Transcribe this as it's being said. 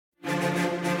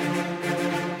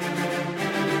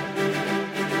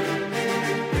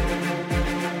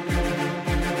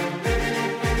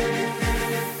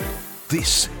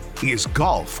This is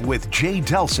Golf with Jay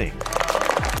Delsing.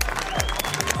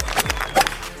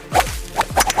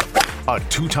 A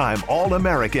two-time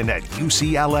All-American at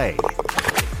UCLA.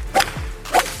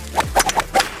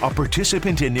 A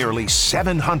participant in nearly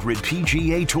 700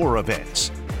 PGA Tour events.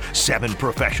 7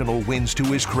 professional wins to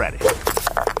his credit.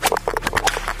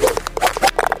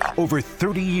 Over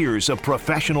 30 years of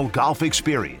professional golf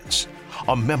experience.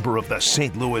 A member of the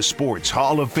St. Louis Sports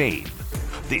Hall of Fame.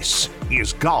 This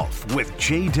is Golf with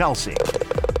Jay Delsing.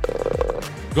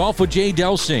 Golf with Jay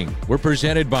Delsing. We're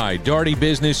presented by Daugherty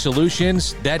Business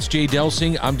Solutions. That's Jay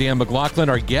Delsing. I'm Dan McLaughlin.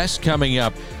 Our guest coming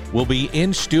up will be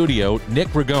in studio, Nick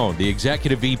Ragone, the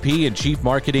Executive VP and Chief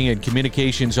Marketing and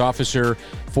Communications Officer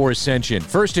for Ascension.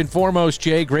 First and foremost,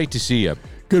 Jay, great to see you.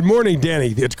 Good morning, Danny.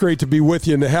 It's great to be with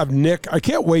you and to have Nick. I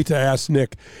can't wait to ask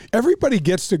Nick. Everybody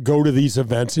gets to go to these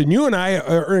events, and you and I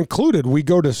are included. We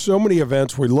go to so many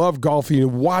events. We love golfing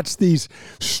and watch these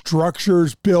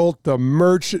structures built, the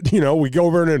merch. We go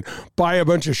over and buy a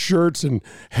bunch of shirts and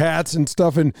hats and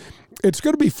stuff, and it's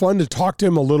going to be fun to talk to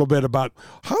him a little bit about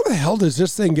how the hell does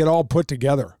this thing get all put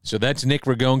together? So that's Nick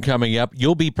Ragone coming up.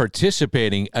 You'll be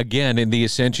participating again in the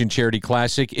Ascension Charity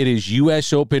Classic. It is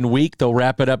U.S. Open week. They'll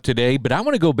wrap it up today. But I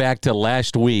want to go back to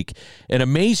last week. An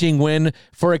amazing win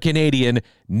for a Canadian,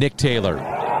 Nick Taylor.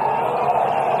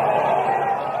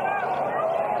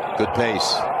 Good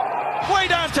pace. Way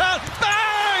downtown.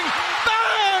 Bang!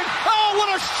 Bang! Oh,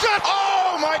 what a shot!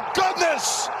 Oh, my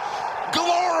goodness!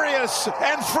 Glorious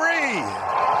and free.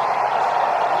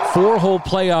 4-hole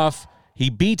playoff. He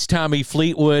beats Tommy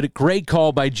Fleetwood. Great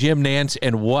call by Jim Nantz,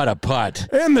 and what a putt.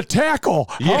 And the tackle.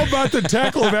 How about the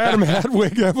tackle of Adam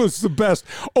Hadwig? That was the best.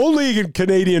 Only in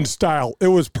Canadian style. It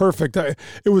was perfect.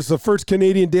 It was the first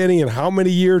Canadian, Danny, in how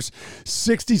many years?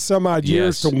 60-some-odd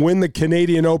years to win the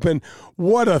Canadian Open.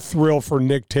 What a thrill for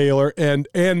Nick Taylor and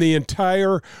the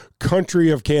entire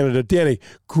country of Canada. Danny,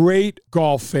 great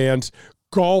golf fans.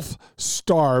 Golf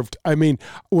starved. I mean,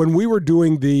 when we were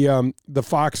doing the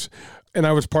Fox, and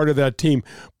I was part of that team,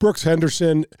 Brooks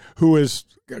Henderson, who is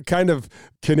kind of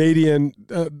Canadian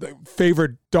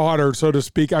favorite daughter, so to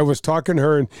speak, I was talking to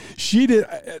her, and she did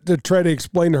to try to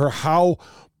explain to her how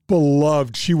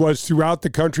beloved she was throughout the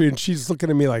country, and she's looking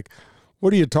at me like,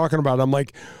 what are you talking about? I'm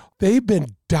like, they've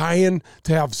been dying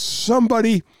to have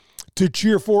somebody to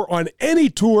cheer for on any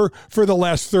tour for the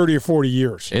last 30 or 40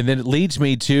 years. And then it leads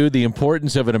me to the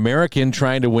importance of an American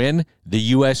trying to win the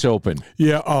U.S. Open.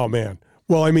 Yeah, oh, man.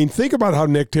 Well, I mean, think about how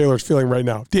Nick Taylor's feeling right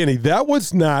now. Danny, that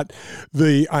was not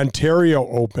the Ontario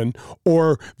Open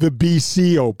or the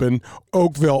BC Open,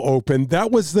 Oakville Open.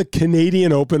 That was the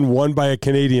Canadian Open won by a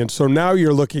Canadian. So now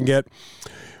you're looking at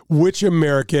which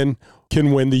American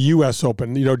can win the U.S.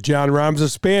 Open. John Rahm's a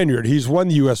Spaniard. He's won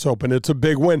the U.S. Open. It's a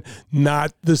big win.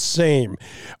 Not the same.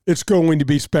 It's going to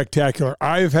be spectacular.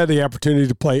 I've had the opportunity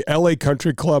to play L.A.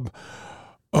 Country Club,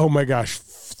 oh my gosh,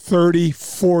 30,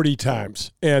 40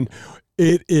 times. And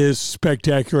it is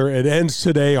spectacular. It ends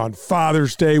today on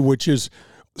Father's Day, which is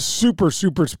super,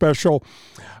 super special.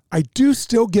 I do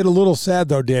still get a little sad,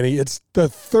 though, Danny. It's the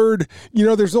third.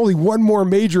 There's only one more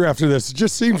major after this. It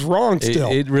just seems wrong still.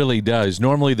 It really does.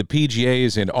 Normally, the PGA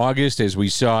is in August, as we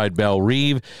saw at Belle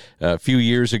Reve a few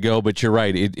years ago, but you're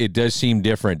right. It does seem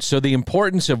different. So the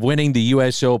importance of winning the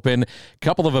U.S. Open, a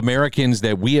couple of Americans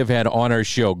that we have had on our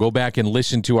show. Go back and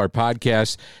listen to our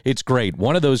podcast. It's great.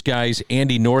 One of those guys,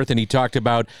 Andy North, and he talked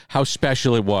about how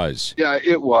special it was. Yeah,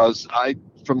 it was.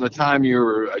 From the time you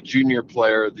were a junior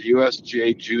player, the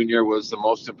USGA Junior was the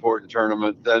most important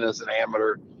tournament. Then as an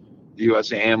amateur, the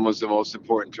US Am was the most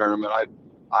important tournament.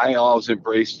 I always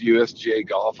embraced USGA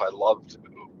golf. I loved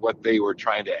what they were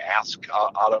trying to ask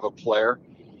out of a player.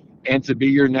 And to be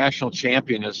your national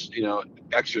champion is,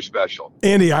 extra special.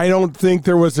 Andy, I don't think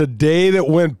there was a day that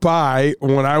went by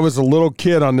when I was a little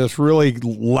kid on this really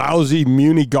lousy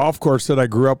Muni golf course that I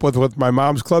grew up with my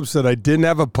mom's clubs that I didn't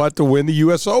have a putt to win the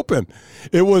U.S. Open.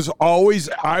 It was always,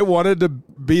 I wanted to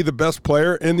be the best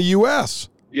player in the U.S.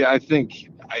 Yeah, I think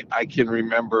I can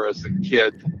remember as a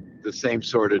kid the same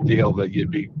sort of deal that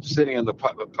you'd be sitting on the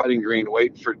putting green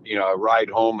waiting for a ride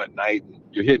home at night, and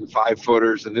you're hitting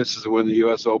 5-footers, and this is when the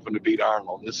U.S. Open to beat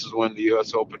Arnold. This is when the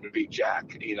U.S. Open to beat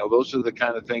Jack. Those are the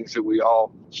kind of things that we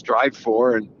all strive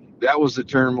for, and that was the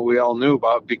tournament we all knew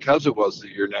about because it was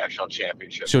your national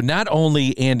championship. So not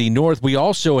only Andy North, we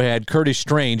also had Curtis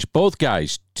Strange, both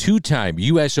guys, 2-time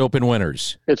U.S. Open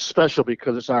winners. It's special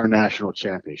because it's our national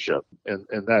championship, and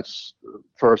that's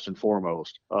first and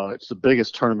foremost. It's the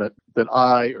biggest tournament that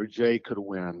I or Jay could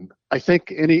win. I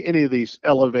think any of these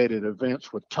elevated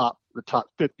events with the top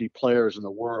 50 players in the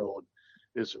world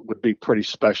would be pretty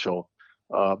special.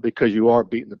 because you are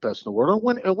beating the best in the world.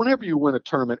 And whenever you win a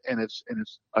tournament and it's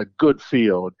a good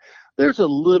field, there's a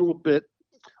little bit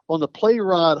on the play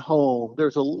ride home.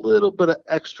 There's a little bit of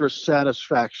extra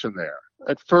satisfaction there.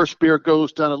 At first, beer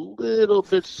goes down a little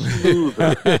bit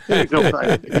smoother. You know what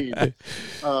I mean?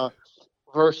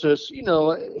 Versus,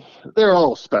 they're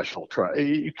all special.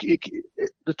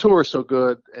 The tour is so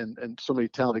good, and so many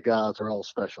talented guys are all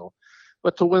special.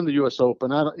 But to win the U.S.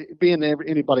 Open,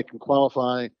 anybody can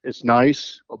qualify. It's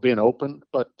nice being open,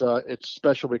 but it's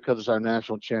special because it's our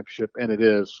national championship, and it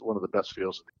is one of the best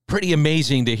fields. Pretty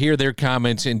amazing to hear their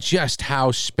comments and just how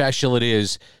special it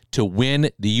is to win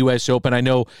the U.S. Open. I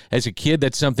know as a kid,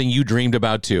 that's something you dreamed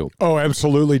about too. Oh,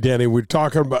 absolutely, Danny. We're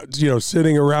talking about,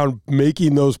 sitting around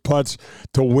making those putts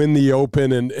to win the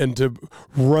Open and to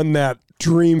run that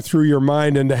dream through your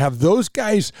mind, and to have those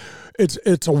guys.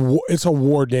 It's a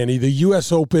war, Danny. The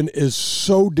U.S. Open is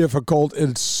so difficult.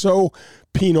 It's so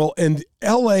penal. And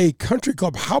L.A. Country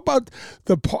Club, how about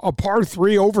a par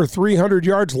 3 over 300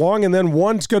 yards long, and then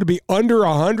one's going to be under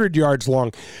 100 yards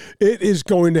long? It is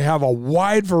going to have a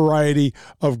wide variety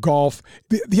of golf.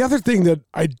 The other thing that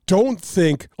I don't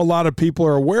think a lot of people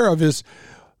are aware of is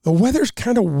the weather's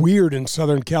kind of weird in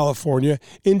Southern California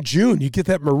in June. You get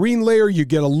that marine layer, you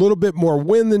get a little bit more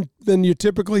wind than you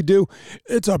typically do.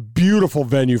 It's a beautiful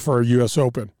venue for a U.S.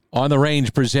 Open. On the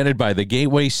Range, presented by the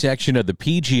Gateway section of the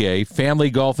PGA Family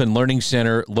Golf and Learning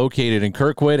Center, located in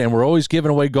Kirkwood, and we're always giving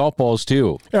away golf balls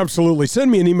too. Absolutely.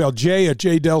 Send me an email,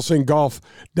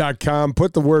 jay@jdelsinggolf.com.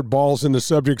 Put the word balls in the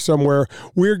subject somewhere.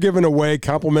 We're giving away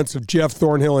compliments of Jeff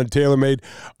Thornhill and TaylorMade,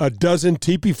 a dozen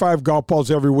TP5 golf balls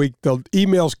every week. The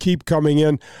emails keep coming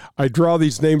in. I draw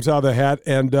these names out of the hat,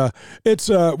 and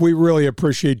we really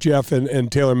appreciate Jeff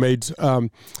and TaylorMade's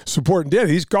support. And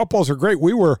these golf balls are great.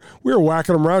 We were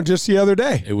whacking them around just the other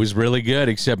day. It was really good,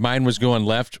 except mine was going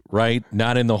left, right,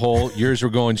 not in the hole. Yours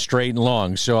were going straight and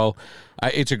long. So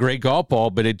it's a great golf ball,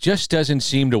 but it just doesn't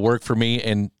seem to work for me.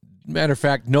 And matter of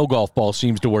fact, no golf ball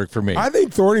seems to work for me. I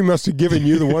think Thorny must have given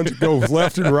you the ones that go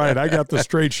left and right. I got the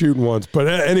straight shooting ones. But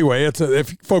anyway,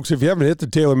 folks, if you haven't hit the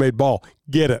TaylorMade ball,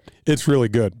 get it. It's really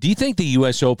good. Do you think the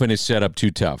U.S. Open is set up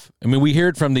too tough? I mean, we hear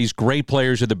it from these great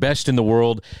players, are the best in the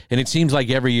world, and it seems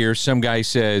like every year some guy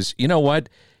says, you know what?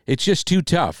 It's just too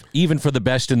tough, even for the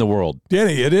best in the world.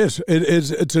 Danny, it is.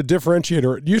 It's a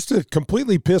differentiator. It used to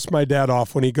completely piss my dad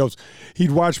off when he'd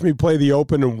watch me play the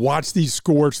Open and watch these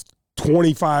scores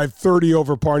 25, 30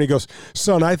 over par, and he goes,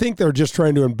 son, I think they're just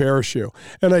trying to embarrass you.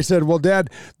 And I said, well, Dad,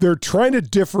 they're trying to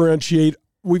differentiate.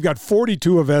 We've got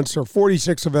 42 events or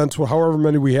 46 events, however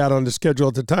many we had on the schedule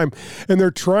at the time, and they're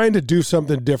trying to do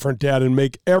something different, Dad, and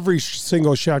make every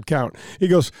single shot count. He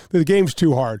goes, the game's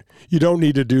too hard. You don't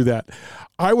need to do that.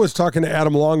 I was talking to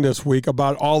Adam Long this week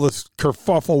about all this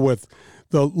kerfuffle with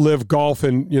the Live Golf,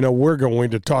 and we're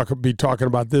going to be talking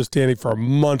about this, Danny, for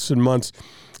months and months,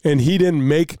 and he didn't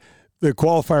make the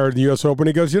qualifier of the U.S. Open.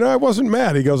 He goes, I wasn't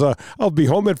mad. He goes, I'll be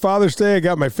home at Father's Day. I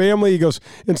got my family. He goes,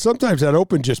 and sometimes that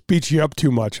Open just beats you up too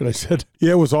much. And I said,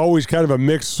 yeah, it was always kind of a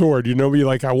mixed sword. Be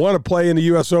like, I want to play in the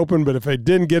U.S. Open, but if I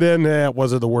didn't get in, it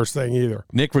wasn't the worst thing either.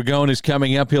 Nick Ragone is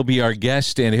coming up. He'll be our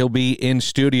guest, and he'll be in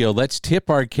studio. Let's tip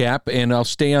our cap, and I'll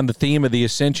stay on the theme of the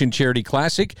Ascension Charity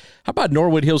Classic. How about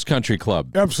Norwood Hills Country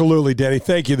Club? Absolutely, Danny.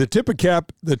 Thank you. The tip of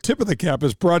the cap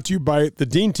is brought to you by the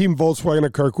Dean Team Volkswagen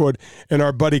of Kirkwood and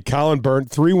our buddy Colin Byrne,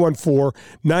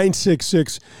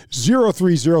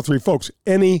 314-966-0303. Folks,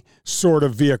 any sort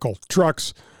of vehicle,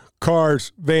 trucks,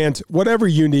 cars, vans, whatever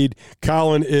you need,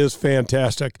 Colin is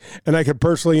fantastic. And I can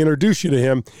personally introduce you to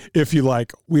him if you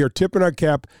like. We are tipping our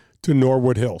cap to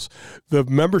Norwood Hills. The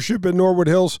membership at Norwood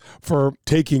Hills for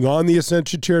taking on the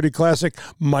Ascension Charity Classic,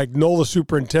 Mike Knoll, the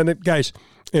superintendent. Guys,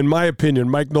 in my opinion,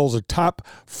 Mike Knoll's a top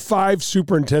 5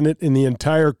 superintendent in the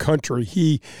entire country.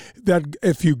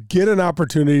 If you get an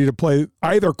opportunity to play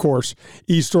either course,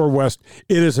 East or West,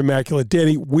 it is immaculate.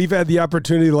 Danny, we've had the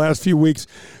opportunity the last few weeks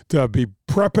to be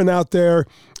prepping out there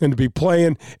and to be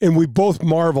playing, and we both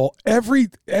marvel every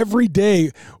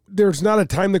day. There's not a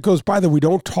time that goes by that we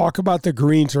don't talk about the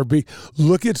greens or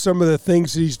look at some of the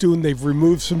things that he's doing. They've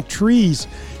removed some trees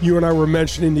you and I were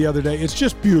mentioning the other day. It's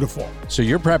just beautiful. So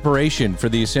your preparation for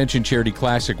the Ascension Charity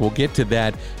Classic, we'll get to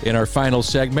that in our final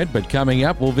segment, but coming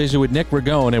up, we'll visit with Nick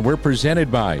Ragone, and we're presented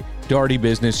by Daugherty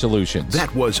Business Solutions.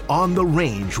 That was On the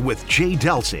Range with Jay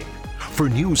Delsing. For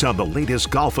news on the latest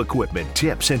golf equipment,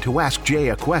 tips, and to ask Jay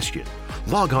a question,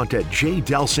 log on to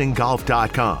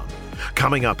jdelsinggolf.com.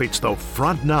 Coming up, it's the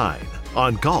Front Nine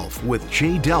on Golf with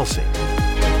Jay Delsing.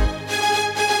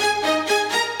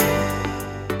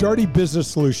 Darty Business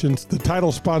Solutions, the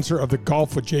title sponsor of the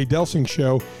Golf with Jay Delsing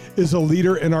show, is a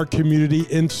leader in our community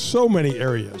in so many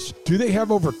areas. Do they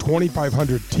have over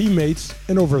 2,500 teammates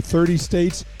in over 30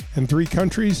 states and 3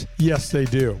 countries? Yes, they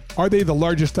do. Are they the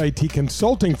largest IT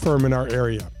consulting firm in our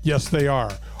area? Yes, they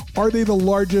are. Are they the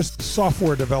largest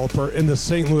software developer in the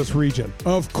St. Louis region?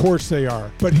 Of course they are.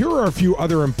 But here are a few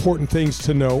other important things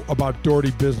to know about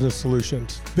Darty Business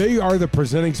Solutions. They are the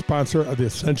presenting sponsor of the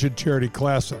Ascension Charity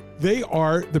Classic. They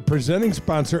are the presenting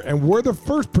sponsor, and we're the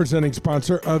first presenting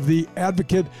sponsor of the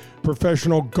Advocate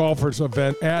Professional Golfers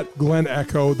event at Glen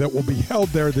Echo that will be held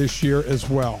there this year as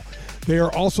well. They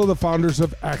are also the founders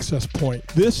of Access Point.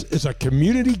 This is a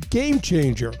community game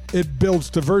changer. It builds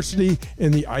diversity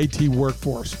in the IT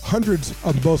workforce. Hundreds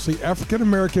of mostly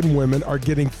African-American women are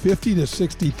getting $50,000 to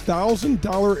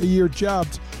 $60,000 a year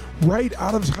jobs right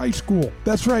out of high school.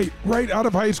 That's right, right out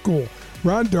of high school.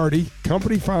 Ron Darty,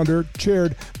 company founder,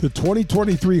 chaired the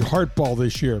 2023 Heart Ball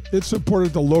this year. It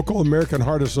supported the local American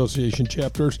Heart Association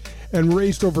chapters and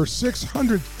raised over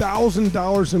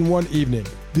 $600,000 in one evening.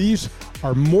 These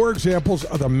are more examples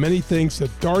of the many things that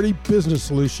Darty Business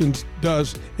Solutions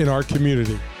does in our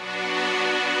community.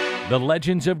 The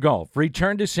Legends of Golf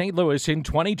return to St. Louis in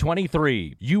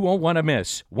 2023. You won't want to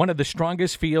miss one of the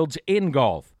strongest fields in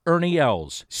golf. Ernie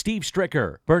Els, Steve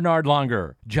Stricker, Bernard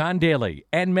Longer, John Daly,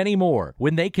 and many more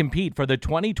when they compete for the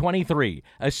 2023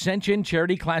 Ascension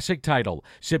Charity Classic title,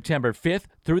 September 5th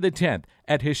through the 10th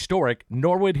at historic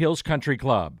Norwood Hills Country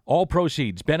Club. All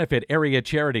proceeds benefit area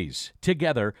charities.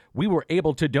 Together, we were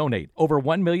able to donate over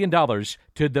 $1 million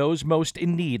to those most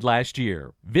in need last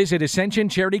year. Visit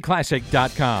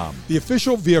AscensionCharityClassic.com. The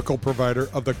official vehicle provider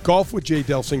of the Golf with Jay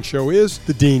Delsing show is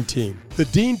the Dean Team. The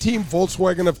Dean Team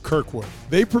Volkswagen of Kirkwood.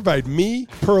 They provide me,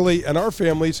 Pearlie, and our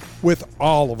families with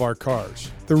all of our cars.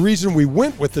 The reason we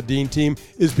went with the Dean Team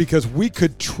is because we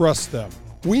could trust them.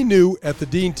 We knew at the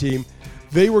Dean Team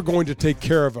they were going to take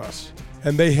care of us,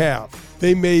 and they have.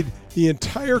 They made the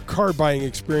entire car buying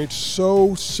experience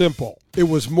so simple. It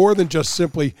was more than just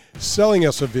simply selling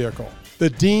us a vehicle. The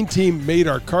Dean Team made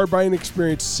our car buying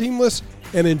experience seamless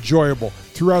and enjoyable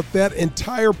throughout that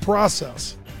entire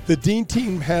process. The Dean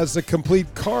Team has the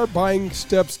complete car buying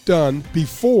steps done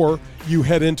before you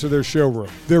head into their showroom.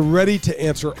 They're ready to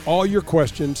answer all your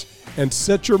questions and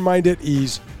set your mind at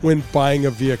ease when buying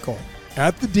a vehicle.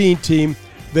 At the Dean Team,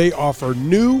 they offer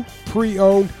new,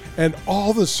 pre-owned, and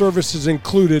all the services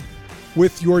included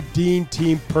with your Dean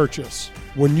Team purchase.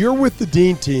 When you're with the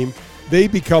Dean Team, they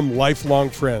become lifelong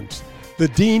friends. The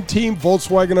Dean Team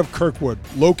Volkswagen of Kirkwood,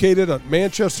 located at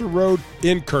Manchester Road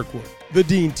in Kirkwood. The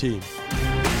Dean Team.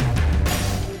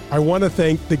 I want to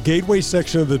thank the Gateway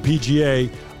section of the PGA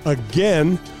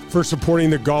again for supporting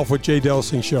the Golf with Jay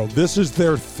Delsing show. This is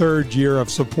their 3rd year of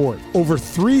support. Over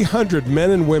 300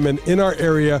 men and women in our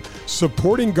area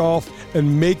supporting golf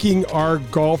and making our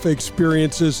golf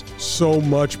experiences so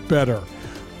much better.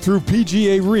 Through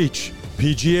PGA Reach,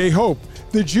 PGA Hope,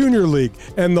 the Junior League,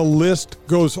 and the list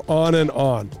goes on and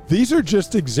on. These are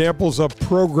just examples of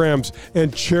programs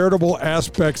and charitable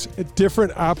aspects,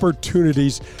 different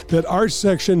opportunities that our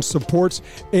section supports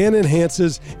and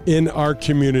enhances in our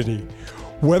community.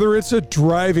 Whether it's a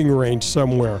driving range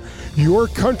somewhere, your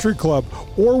country club,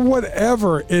 or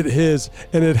whatever it is,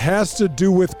 and it has to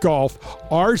do with golf,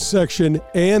 our section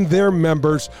and their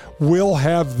members will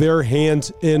have their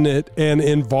hands in it and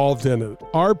involved in it.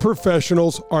 Our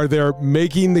professionals are there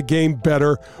making the game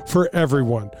better for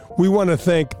everyone. We want to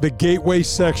thank the Gateway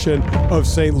section of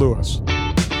St. Louis.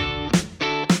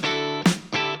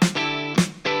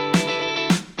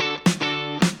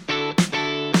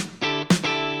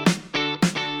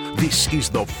 This is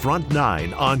the Front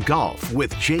Nine on Golf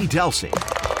with Jay Delsing.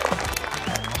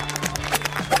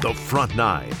 The Front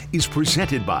Nine is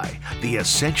presented by the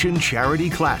Ascension Charity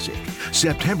Classic,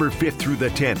 September 5th through the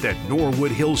 10th at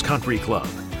Norwood Hills Country Club.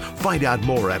 Find out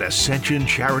more at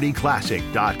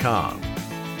AscensionCharityClassic.com.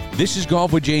 This is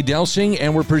Golf with Jay Delsing,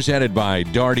 and we're presented by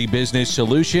Darty Business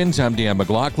Solutions. I'm Dan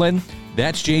McLaughlin.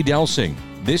 That's Jay Delsing.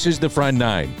 This is the Front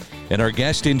Nine. And our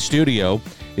guest in studio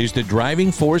is the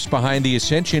driving force behind the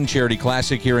Ascension Charity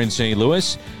Classic here in St.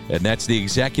 Louis, and that's the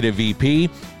Executive VP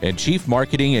and Chief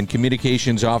Marketing and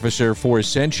Communications Officer for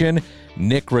Ascension,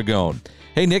 Nick Ragone.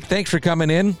 Hey, Nick, thanks for coming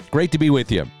in. Great to be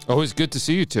with you. Always good to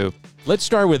see you two. Let's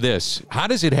start with this. How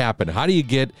does it happen? How do you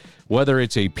get, whether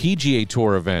it's a PGA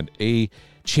Tour event, a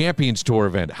Champions Tour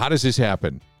event, how does this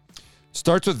happen?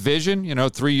 Starts with vision.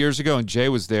 3 years ago, and Jay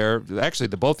was there. Actually,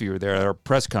 the both of you were there at our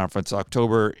press conference,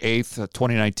 October 8th,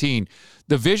 2019.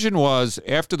 The vision was,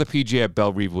 after the PGA at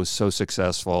Belle Reve was so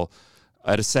successful,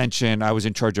 At Ascension, I was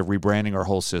in charge of rebranding our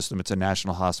whole system. It's a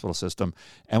national hospital system,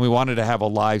 and we wanted to have a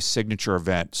live signature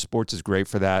event. Sports is great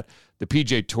for that. The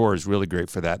PGA Tour is really great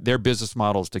for that. Their business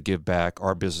model is to give back.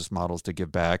 Our business model is to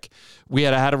give back. We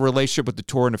had a relationship with the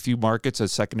Tour in a few markets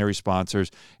as secondary sponsors,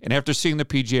 and after seeing the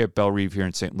PGA at Belle Reve here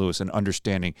in St. Louis and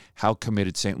understanding how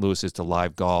committed St. Louis is to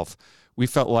live golf, we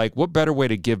felt like what better way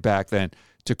to give back than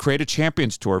to create a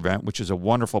Champions Tour event, which is a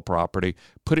wonderful property,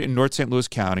 put it in North St. Louis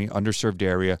County, underserved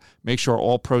area, make sure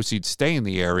all proceeds stay in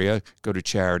the area, go to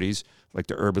charities like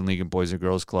the Urban League and Boys and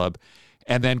Girls Club,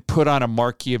 and then put on a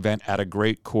marquee event at a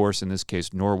great course, in this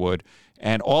case, Norwood.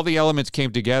 And all the elements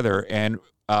came together. And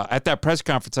at that press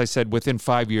conference, I said within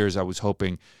 5 years, I was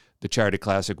hoping the Charity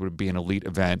Classic would be an elite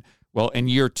event. Well, in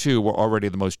year 2, we're already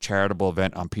the most charitable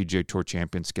event on PGA Tour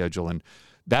Champions schedule. And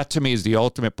that, to me, is the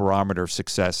ultimate barometer of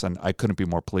success, and I couldn't be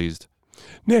more pleased.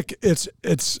 Nick, it's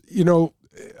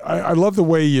I love the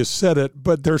way you said it,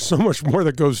 but there's so much more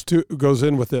that goes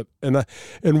in with it.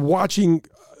 And watching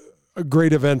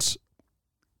great events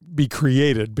be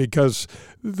created, because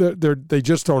they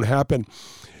just don't happen.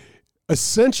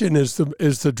 Ascension is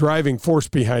the driving force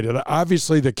behind it.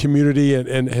 Obviously, the community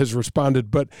and has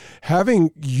responded, but having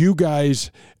you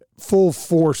guys full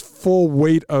force, full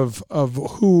weight of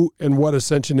who and what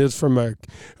Ascension is from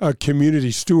a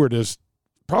community steward is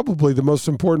probably the most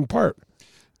important part.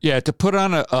 Yeah, to put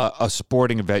on a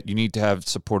sporting event, you need to have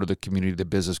support of the community, the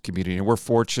business community. And we're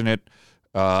fortunate.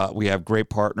 We have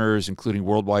great partners, including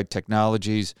Worldwide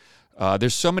Technologies.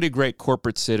 There's so many great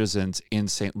corporate citizens in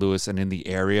St. Louis and in the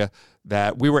area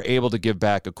that we were able to give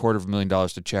back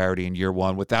 $250,000 to charity in year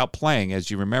 1 without playing.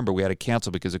 As you remember, we had to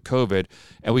cancel because of COVID,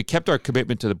 and we kept our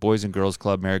commitment to the Boys and Girls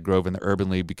Club, Mary Grove, and the Urban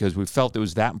League because we felt it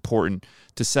was that important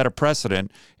to set a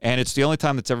precedent. And it's the only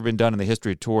time that's ever been done in the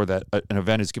history of tour that an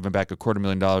event is given back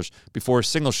 $250,000 before a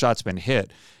single shot's been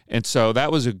hit. And so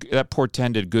that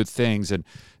portended good things. And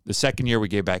the second year we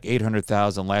gave back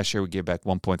 $800,000. Last year we gave back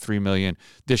 $1.3 million.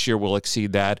 This year we'll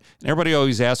exceed that. And everybody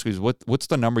always asks me, what's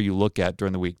the number you look at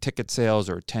during the week? Ticket sales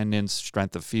or attendance,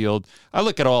 strength of field? I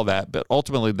look at all that, but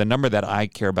ultimately the number that I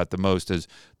care about the most is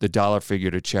the dollar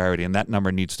figure to charity, and that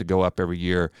number needs to go up every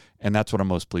year, and that's what I'm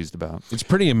most pleased about. It's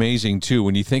pretty amazing, too,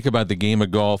 when you think about the game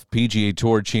of golf, PGA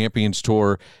Tour, Champions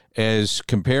Tour, as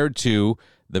compared to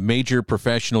the major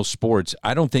professional sports.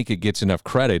 I don't think it gets enough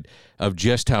credit of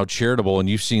just how charitable, and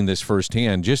you've seen this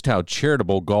firsthand, just how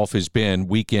charitable golf has been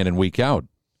week in and week out.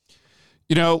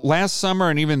 You know, last summer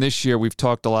and even this year, we've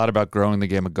talked a lot about growing the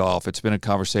game of golf. It's been a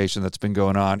conversation that's been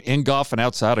going on in golf and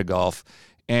outside of golf.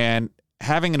 And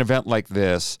having an event like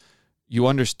this, you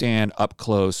understand up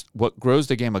close what grows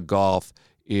the game of golf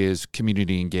is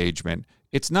community engagement.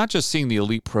 It's not just seeing the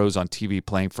elite pros on TV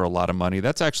playing for a lot of money.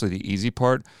 That's actually the easy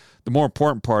part. The more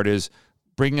important part is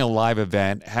bringing a live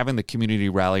event, having the community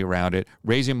rally around it,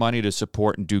 raising money to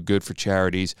support and do good for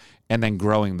charities, and then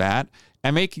growing that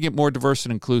and making it more diverse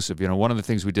and inclusive. You know, one of the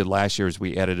things we did last year is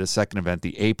we added a second event,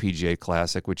 the APGA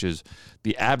Classic, which is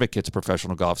the Advocates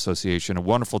Professional Golf Association, a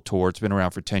wonderful tour. It's been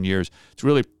around for 10 years.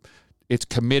 It's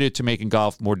committed to making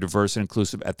golf more diverse and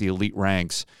inclusive at the elite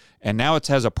ranks. And now it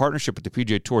has a partnership with the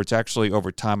PGA Tour. It's actually,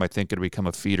 over time, I think, going to become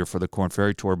a feeder for the Korn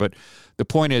Ferry Tour. But the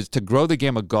point is, to grow the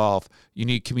game of golf, you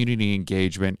need community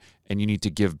engagement and you need to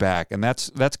give back. And that's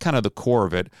kind of the core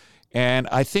of it. And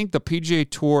I think the PGA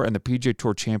Tour and the PGA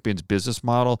Tour Champions business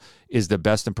model is the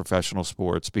best in professional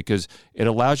sports because it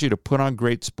allows you to put on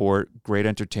great sport, great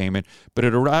entertainment, but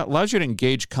it allows you to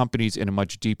engage companies in a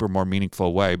much deeper, more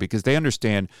meaningful way because they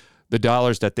understand the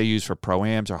dollars that they use for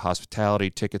pro-ams or hospitality,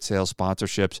 ticket sales,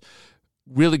 sponsorships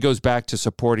really goes back to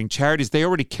supporting charities they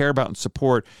already care about and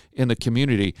support in the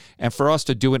community. And for us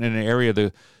to do it in an area of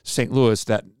the St. Louis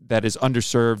that is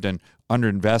underserved and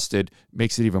underinvested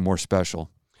makes it even more special.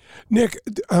 Nick,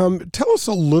 tell us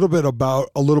a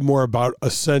little more about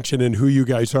Ascension and who you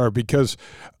guys are, because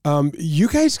you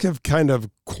guys have kind of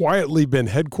quietly been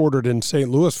headquartered in St.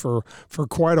 Louis for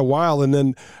quite a while, and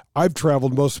then I've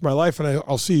traveled most of my life, and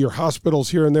I'll see your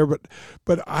hospitals here and there,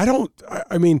 but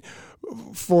I mean,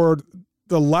 for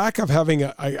the lack of having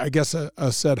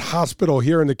a said hospital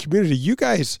here in the community, you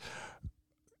guys,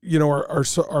 you know,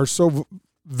 are so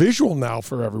visual now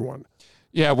for everyone.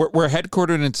 Yeah, we're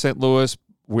headquartered in St. Louis.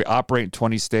 We operate in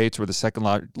 20 states. We're the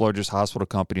second largest hospital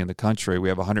company in the country. We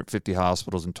have 150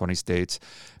 hospitals in 20 states.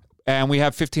 And we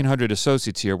have 1,500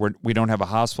 associates here. We don't have a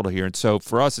hospital here. And so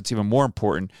for us, it's even more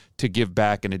important to give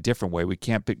back in a different way. We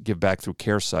can't give back through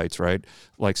care sites, right,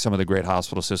 like some of the great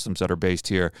hospital systems that are based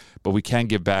here. But we can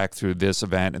give back through this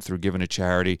event and through giving to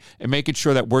charity and making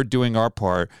sure that we're doing our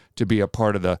part to be a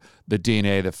part of the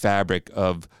DNA, the fabric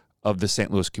of of the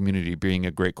St. Louis community, being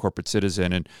a great corporate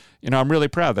citizen. And, I'm really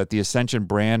proud that the Ascension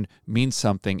brand means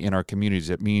something in our communities.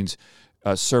 It means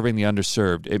serving the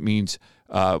underserved. It means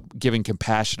giving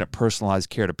compassionate, personalized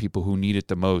care to people who need it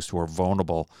the most, who are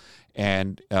vulnerable.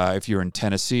 And if you're in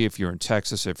Tennessee, if you're in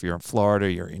Texas, if you're in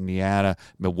Florida, you're in Indiana,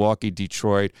 Milwaukee,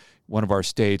 Detroit, one of our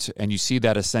states, and you see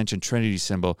that Ascension Trinity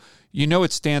symbol,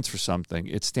 it stands for something.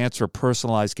 It stands for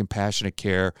personalized, compassionate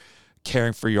care,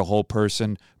 caring for your whole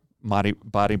person, body,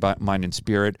 mind, and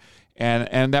spirit,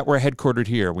 and that we're headquartered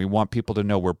here. We want people to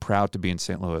know we're proud to be in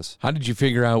St. Louis. How did you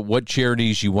figure out what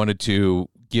charities you wanted to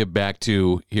give back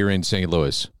to here in St.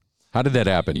 Louis? How did that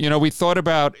happen? We thought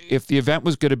about if the event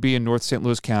was going to be in North St.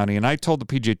 Louis County, and I told the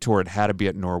PGA Tour it had to be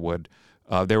at Norwood.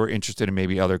 They were interested in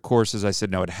maybe other courses. I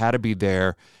said, no, it had to be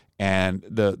there, and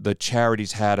the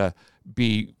charities had to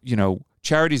be,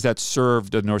 charities that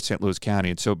served the North St. Louis County.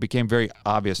 And so it became very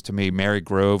obvious to me. Mary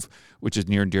Grove, which is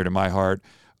near and dear to my heart,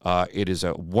 it is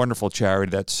a wonderful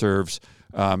charity that serves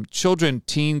children,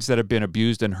 teens that have been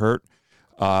abused and hurt.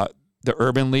 The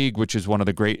Urban League, which is one of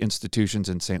the great institutions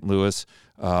in St. Louis.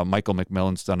 Michael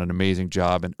McMillan's done an amazing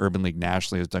job, and Urban League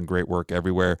nationally has done great work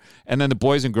everywhere. And then the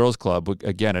Boys and Girls Club,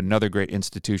 again, another great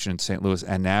institution in St. Louis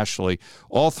and nationally.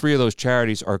 All three of those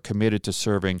charities are committed to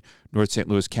serving North St.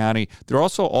 Louis County. They're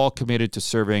also all committed to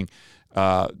serving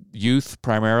youth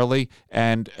primarily.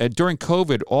 And during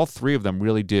COVID, all three of them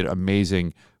really did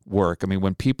amazing work. I mean,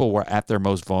 when people were at their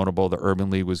most vulnerable, the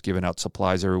Urban League was giving out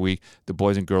supplies every week. The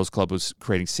Boys and Girls Club was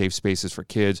creating safe spaces for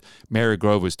kids. Mary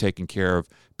Grove was taking care of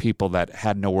people that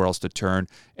had nowhere else to turn.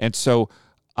 And so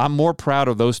I'm more proud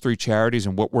of those three charities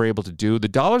and what we're able to do. The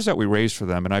dollars that we raise for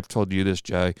them, and I've told you this,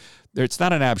 Jay, it's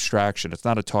not an abstraction. It's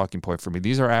not a talking point for me.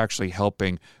 These are actually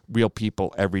helping real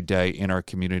people every day in our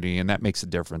community, and that makes a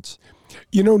difference.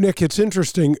 Nick, it's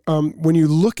interesting. When you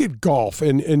look at golf,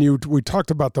 and we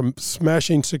talked about the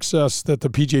smashing success that the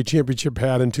PGA Championship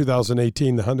had in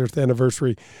 2018, the 100th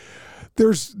anniversary.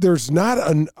 There's not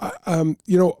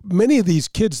many of these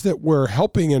kids that we're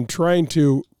helping and trying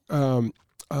to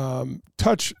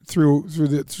touch through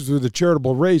the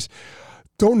charitable race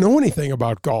don't know anything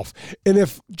about golf. And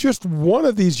if just one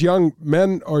of these young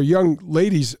men or young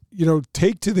ladies,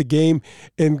 take to the game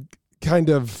and kind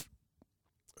of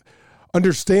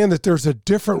understand that there's a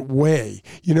different way,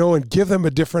 and give them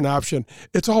a different option,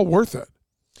 it's all worth it.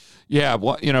 Yeah,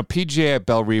 well, PGA at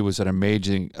Belle Reve was an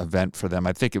amazing event for them.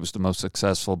 I think it was the most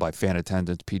successful by fan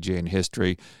attendance PGA in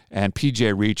history. And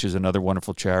PGA Reach is another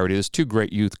wonderful charity. There's two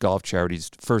great youth golf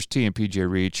charities, First Tee and PGA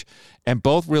Reach, and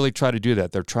both really try to do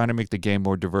that. They're trying to make the game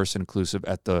more diverse and inclusive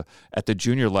at the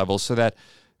junior level, so that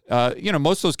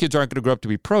most of those kids aren't going to grow up to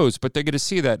be pros, but they're going to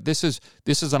see that this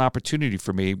is an opportunity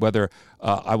for me, whether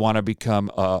I want to become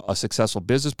a successful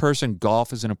business person.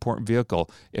 Golf is an important vehicle.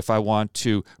 If I want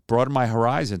to broaden my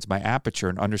horizons, my aperture,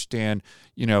 and understand,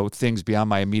 things beyond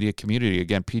my immediate community.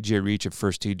 Again, PGA Reach and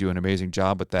First Tee do an amazing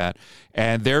job with that.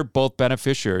 And they're both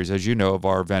beneficiaries, as you know, of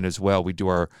our event as well. We do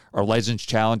our Legends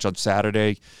Challenge on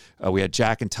Saturday. We had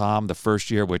Jack and Tom the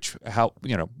first year, which,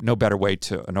 no better way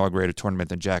to inaugurate a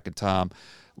tournament than Jack and Tom.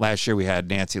 Last year we had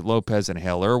Nancy Lopez and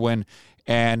Hale Irwin,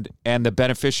 and the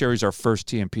beneficiaries are First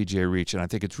Tee and PGA Reach. And I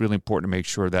think it's really important to make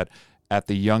sure that at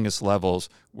the youngest levels,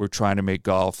 we're trying to make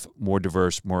golf more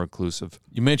diverse, more inclusive.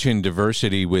 You mentioned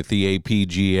diversity with the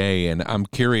APGA, and I'm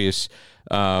curious,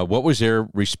 what was their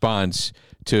response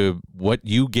to what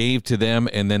you gave to them,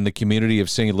 and then the community of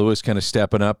St. Louis kind of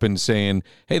stepping up and saying,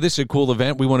 hey, this is a cool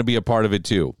event, we want to be a part of it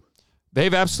too?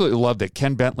 They've absolutely loved it.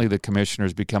 Ken Bentley, the commissioner,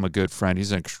 has become a good friend.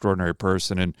 He's an extraordinary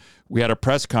person. And we had a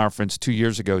press conference 2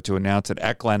 years ago to announce it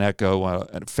at Glen Echo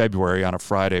in February on a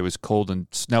Friday. It was cold and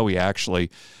snowy,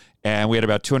 actually. And we had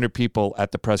about 200 people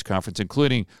at the press conference,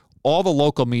 including all the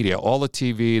local media, all the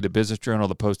TV, the Business Journal,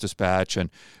 the Post-Dispatch. And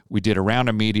we did a round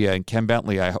of media. And Ken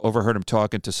Bentley, I overheard him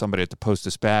talking to somebody at the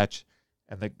Post-Dispatch.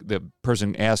 And the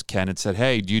person asked Ken and said,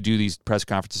 hey, do you do these press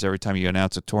conferences every time you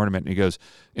announce a tournament? And he goes,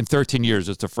 in 13 years,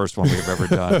 it's the first one we've ever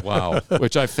done. Wow.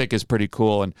 Which I think is pretty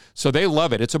cool. And so they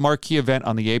love it. It's a marquee event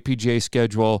on the APGA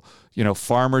schedule.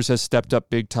 Farmers has stepped up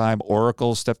big time.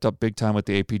 Oracle stepped up big time with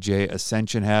the APGA.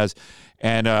 Ascension has.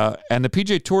 And the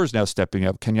PGA Tour is now stepping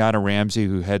up. Kenyatta Ramsey,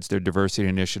 who heads their diversity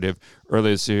initiative,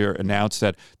 earlier this year announced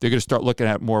that they're going to start looking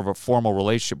at more of a formal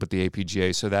relationship with the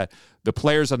APGA, so that the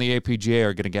players on the APGA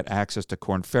are going to get access to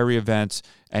Korn Ferry events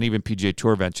and even PGA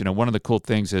Tour events. One of the cool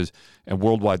things is, and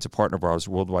Worldwide's a partner of ours,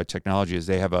 Worldwide Technology, is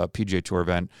they have a PGA Tour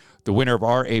event. The winner of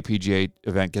our APGA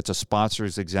event gets a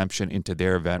sponsor's exemption into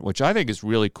their event, which I think is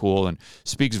really cool and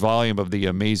speaks volume of the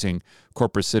amazing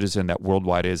corporate citizen that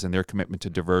Worldwide is and their commitment to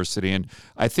diversity. And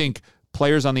I think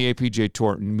players on the APGA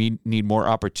Tour need more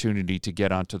opportunity to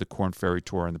get onto the Korn Ferry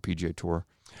Tour and the PGA Tour.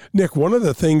 Nick, one of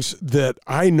the things that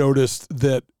I noticed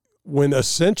that when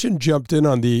Ascension jumped in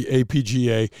on the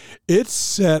APGA, it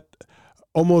set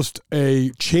almost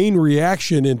a chain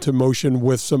reaction into motion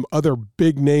with some other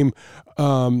big name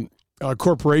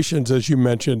corporations, as you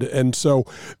mentioned. And so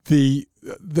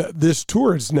this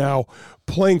tour is now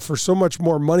playing for so much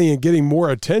more money and getting more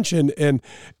attention. And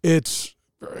it's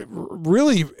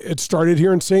really, it started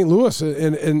here in St. Louis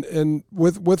and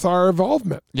with our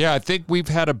involvement. Yeah, I think we've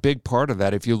had a big part of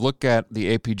that. If you look at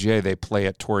the APGA, they play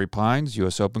at Torrey Pines,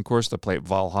 U.S. Open course. They play at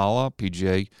Valhalla,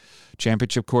 PGA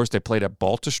Championship course. They played at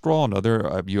Baltusrol,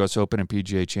 another U.S. Open and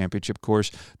PGA Championship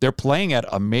course. They're playing at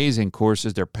amazing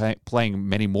courses. They're playing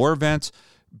many more events,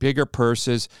 bigger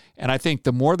purses. And I think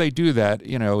the more they do that,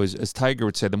 as Tiger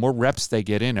would say, the more reps they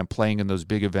get in and playing in those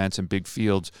big events and big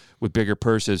fields with bigger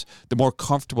purses, the more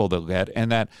comfortable they'll get.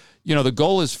 And that, the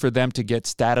goal is for them to get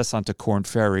status onto Korn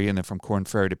Ferry and then from Korn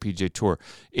Ferry to PGA Tour.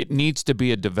 It needs to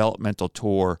be a developmental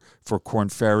tour for Korn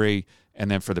Ferry and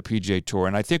then for the PGA Tour.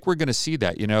 And I think we're going to see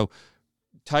that.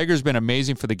 Tiger's been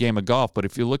amazing for the game of golf, but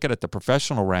if you look at the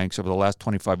professional ranks over the last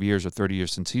 25 years or 30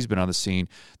 years since he's been on the scene,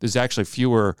 there's actually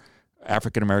fewer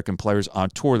African-American players on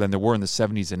tour than there were in the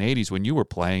 70s and 80s when you were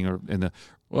playing. Or in the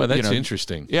Well, that's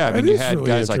interesting. Yeah, I mean, you had really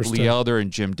guys like Lee Elder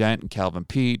and Jim Dent and Calvin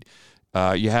Peete.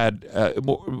 You had,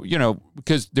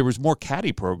 because there was more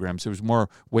caddy programs. There was more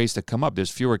ways to come up.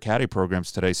 There's fewer caddy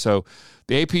programs today. So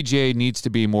the APGA needs to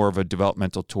be more of a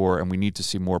developmental tour, and we need to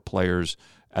see more players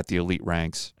at the elite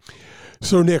ranks.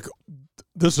 So, Nick,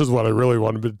 this is what I really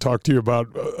wanted to talk to you about.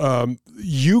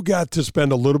 You got to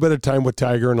spend a little bit of time with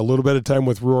Tiger and a little bit of time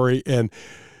with Rory. And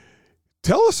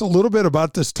tell us a little bit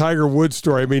about this Tiger Woods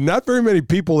story. I mean, not very many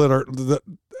people that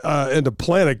are in the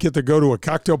planet get to go to a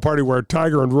cocktail party where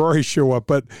Tiger and Rory show up.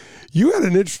 But you had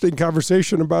an interesting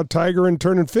conversation about Tiger and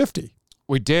turning 50.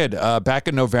 We did. Back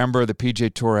in November, the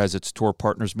PGA Tour has its tour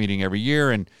partners meeting every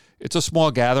year, and it's a small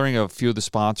gathering of a few of the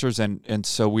sponsors. And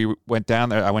so we went down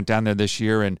there. I went down there this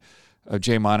year, and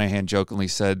Jay Monahan jokingly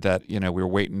said that, we were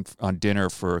waiting on dinner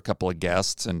for a couple of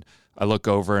guests, and I look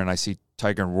over and I see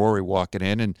Tiger and Rory walking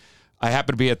in, and I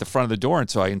happened to be at the front of the door, and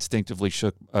so I instinctively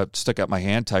stuck out my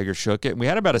hand. Tiger shook it, and we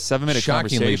had about a 7-minute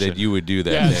conversation. Shockingly that you would do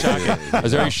that. Yeah, shocking. I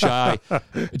was very shy.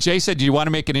 Jay said, "Do you want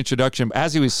to make an introduction?"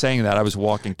 As he was saying that, I was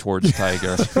walking towards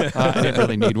Tiger. I didn't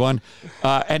really need one.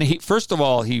 And he, first of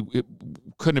all, he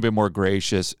couldn't have been more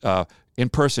gracious. In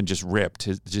person, just ripped.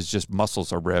 His just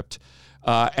muscles are ripped.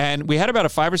 And we had about a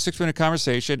 5 or 6 minute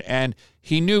conversation, and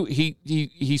he knew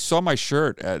he saw my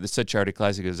shirt that said Charity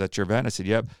Classic. He goes, "Is that your event?" I said,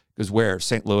 "Yep." He goes, "Where?"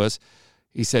 "St. Louis."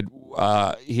 He said,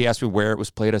 he asked me where it was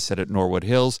played. I said at Norwood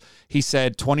Hills. He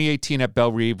said 2018 at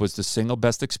Belle Reve was the single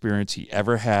best experience he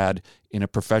ever had in a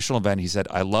professional event. He said,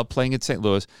 "I love playing at St.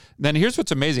 Louis." And then here's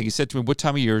what's amazing. He said to me, "What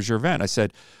time of year is your event?" I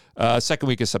said, second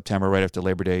week of September, right after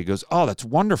Labor Day. He goes, "Oh, that's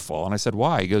wonderful." And I said,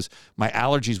 "Why?" He goes, "My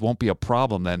allergies won't be a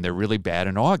problem then. They're really bad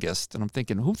in August." And I'm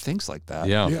thinking, who thinks like that?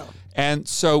 Yeah. And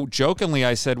so jokingly,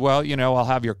 I said, "Well, I'll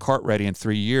have your cart ready in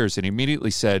 3 years." And he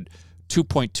immediately said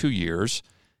 2.2 years.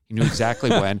 He knew exactly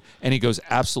when. And he goes,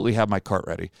 "Absolutely have my cart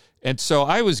ready." And so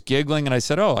I was giggling, and I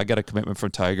said, "Oh, I got a commitment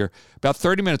from Tiger." About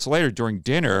 30 minutes later during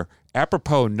dinner,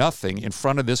 apropos nothing, in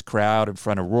front of this crowd, in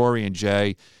front of Rory and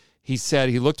Jay, he said,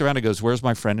 he looked around and goes, "Where's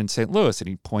my friend in St. Louis?" And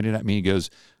he pointed at me. He goes,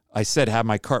 "I said, have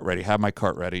my cart ready, have my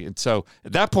cart ready." And so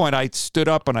at that point, I stood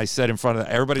up and I said in front of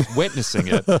everybody's witnessing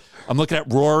it. I'm looking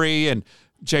at Rory and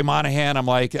Jay Monahan. I'm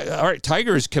like, all right,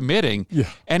 Tiger is committing. Yeah.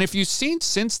 And if you've seen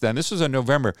since then, this was in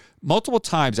November, multiple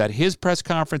times at his press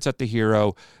conference at the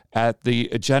Hero, at the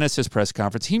Genesis press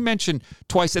conference, he mentioned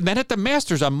twice. And then at the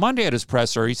Masters on Monday at his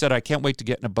presser, he said, "I can't wait to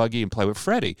get in a buggy and play with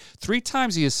Freddie." 3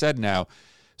 times he has said now.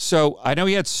 So I know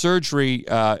he had surgery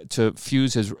to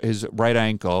fuse his right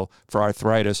ankle for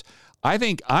arthritis.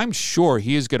 I'm sure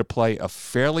he is going to play a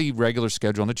fairly regular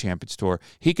schedule on the Champions Tour.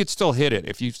 He could still hit it.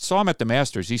 If you saw him at the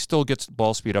Masters, he still gets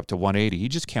ball speed up to 180. He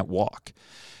just can't walk.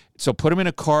 So put him in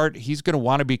a cart. He's going to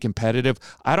want to be competitive.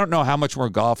 I don't know how much more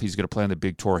golf he's going to play on the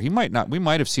big tour. He might not. We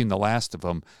might have seen the last of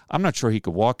him. I'm not sure he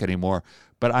could walk anymore,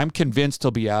 but I'm convinced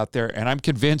he'll be out there, and I'm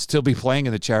convinced he'll be playing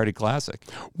in the Charity Classic.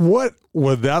 What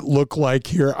would that look like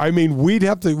here? I mean,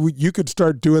 you could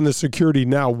start doing the security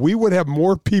now. We would have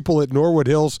more people at Norwood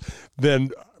Hills than,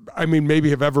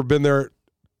 maybe have ever been there.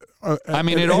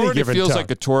 It already feels like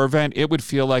a tour event. It would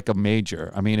feel like a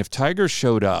major. If Tiger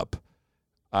showed up,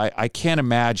 I can't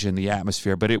imagine the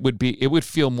atmosphere, but it would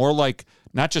feel more like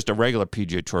not just a regular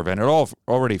PGA Tour event. It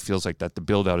already feels like that. The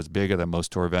build-out is bigger than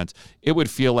most tour events. It would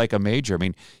feel like a major. I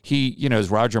mean, he, as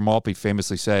Roger Maltby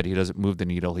famously said, he doesn't move the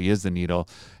needle. He is the needle.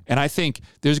 And I think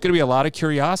there's going to be a lot of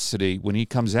curiosity when he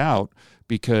comes out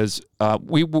because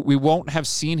we won't have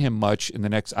seen him much in the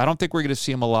next. I don't think we're going to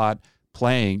see him a lot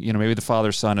playing, maybe the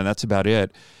father-son, and that's about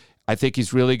it. I think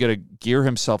he's really going to gear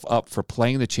himself up for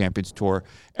playing the Champions Tour.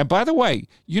 And by the way,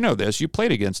 you know this, you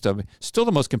played against him, still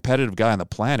the most competitive guy on the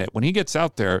planet. When he gets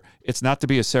out there, it's not to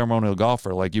be a ceremonial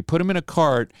golfer. Like you put him in a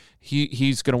cart,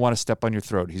 he's going to want to step on your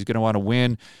throat. He's going to want to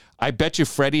win. I bet you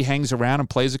Freddie hangs around and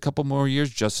plays a couple more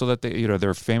years just so that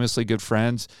they're famously good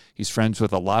friends. He's friends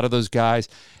with a lot of those guys.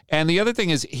 And the other thing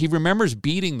is he remembers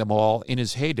beating them all in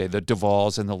his heyday, the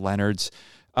Duvals and the Leonards.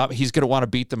 He's going to want to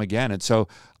beat them again. And so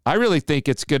I really think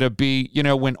it's going to be,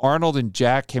 when Arnold and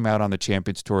Jack came out on the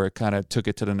Champions Tour, it kind of took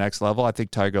it to the next level. I think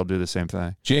Tiger will do the same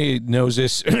thing. Jay knows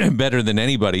this better than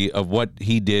anybody of what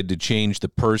he did to change the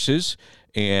purses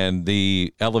and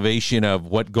the elevation of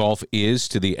what golf is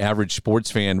to the average sports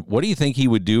fan. What do you think he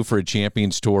would do for a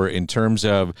Champions Tour in terms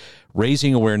of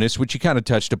raising awareness, which you kind of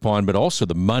touched upon, but also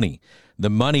the money? The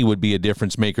money would be a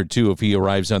difference maker, too, if he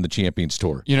arrives on the Champions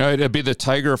Tour. It'd be the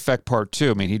Tiger effect part,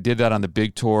 too. I mean, he did that on the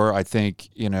big tour. I think,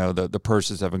 the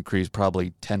purses have increased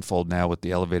probably tenfold now with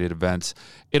the elevated events.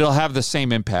 It'll have the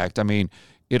same impact. I mean,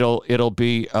 it'll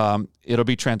be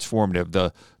transformative.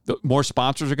 The more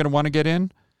sponsors are going to want to get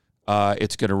in.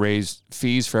 It's going to raise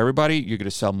fees for everybody. You're going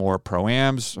to sell more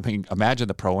Pro-Ams. I mean, imagine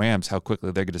the Pro-Ams, how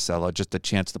quickly they're going to sell out, just a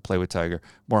chance to play with Tiger.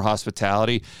 More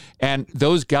hospitality. And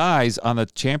those guys on the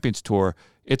Champions Tour,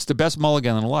 it's the best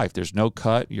mulligan in life. There's no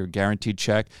cut. You're guaranteed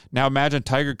check. Now imagine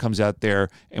Tiger comes out there,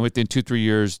 and within 2-3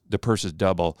 years, the purse is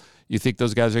double. You think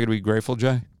those guys are going to be grateful,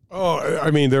 Jay? Oh,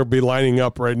 I mean, they'll be lining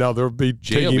up right now. They'll be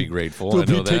grateful.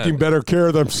 They'll be taking better care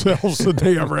of themselves than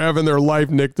they ever have in their life,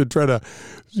 Nick, to try to,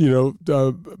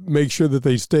 make sure that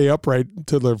they stay upright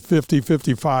until they're 50,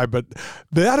 55. But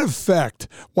that effect,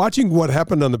 watching what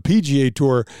happened on the PGA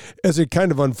Tour as it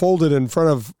kind of unfolded in front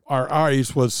of our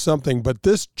eyes was something. But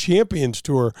this Champions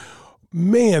Tour,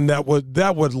 man, that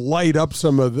would light up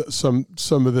some of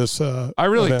this. I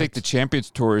really think the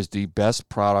Champions Tour is the best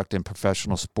product in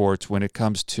professional sports when it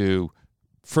comes to,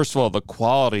 first of all, the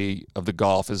quality of the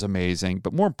golf is amazing,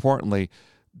 but more importantly,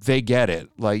 they get it.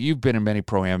 Like you've been in many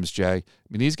Pro-Ams, Jay. I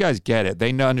mean, these guys get it.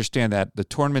 They understand that the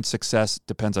tournament success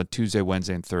depends on Tuesday,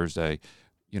 Wednesday, and Thursday.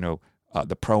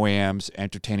 The Pro-Ams,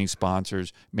 entertaining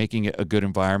sponsors, making it a good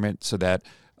environment so that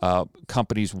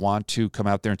companies want to come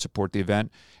out there and support the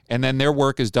event. And then their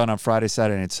work is done on Friday,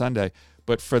 Saturday, and Sunday.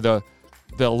 But for the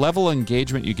level of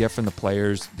engagement you get from the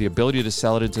players, the ability to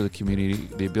sell it into the community,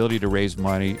 the ability to raise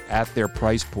money at their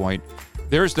price point,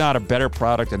 there's not a better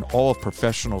product in all of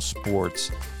professional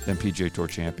sports than PGA Tour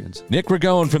Champions. Nick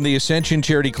Ragone from the Ascension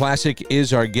Charity Classic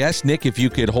is our guest. Nick, if you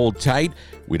could hold tight,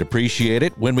 we'd appreciate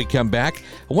it. When we come back,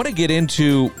 I want to get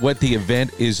into what the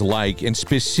event is like and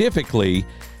specifically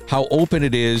how open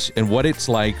it is and what it's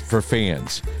like for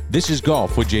fans. This is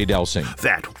Golf with Jay Delsing.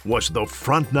 That was the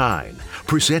Front Nine,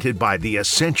 presented by the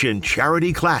Ascension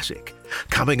Charity Classic.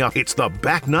 Coming up, it's the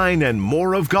Back Nine and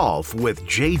more of golf with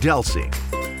Jay Delsing.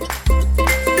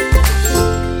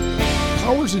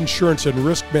 Powers Insurance and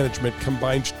Risk Management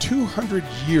combines 200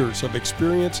 years of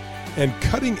experience and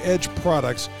cutting-edge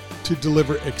products to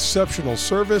deliver exceptional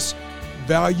service,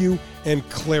 value, and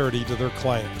clarity to their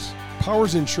clients.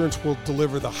 Powers Insurance will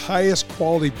deliver the highest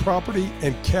quality property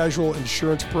and casual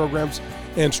insurance programs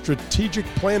and strategic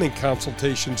planning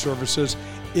consultation services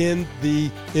in the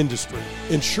industry.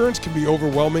 Insurance can be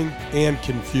overwhelming and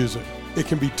confusing. It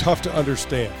can be tough to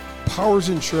understand. Powers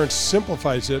Insurance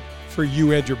simplifies it for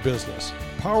you and your business.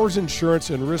 Powers Insurance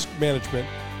and Risk Management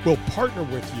will partner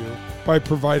with you by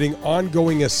providing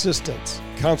ongoing assistance,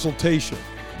 consultation,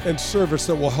 and service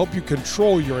that will help you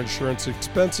control your insurance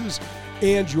expenses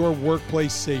and your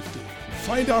workplace safety.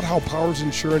 Find out how Powers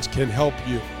Insurance can help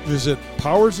you. Visit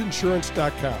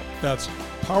powersinsurance.com. That's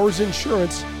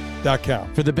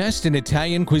powersinsurance.com. For the best in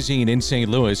Italian cuisine in St.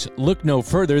 Louis, look no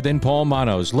further than Paul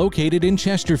Manno's, located in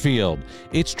Chesterfield.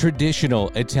 It's traditional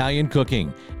Italian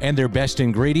cooking, and their best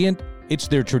ingredient, it's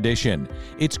their tradition.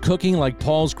 It's cooking like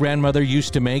Paul's grandmother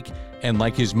used to make and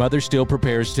like his mother still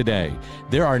prepares today.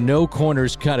 There are no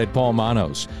corners cut at Paul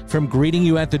Manno's. From greeting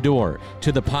you at the door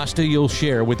to the pasta you'll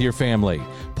share with your family,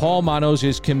 Paul Manno's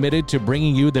is committed to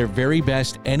bringing you their very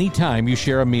best anytime you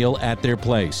share a meal at their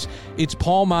place. It's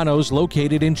Paul Manno's,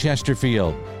 located in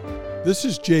Chesterfield. This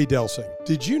is Jay Delsing.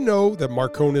 Did you know that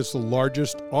Marcone is the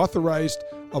largest authorized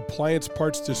appliance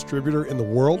parts distributor in the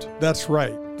world? That's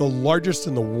right, the largest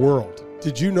in the world.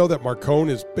 Did you know that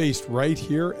Marcone is based right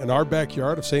here in our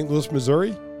backyard of St. Louis,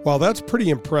 Missouri? While that's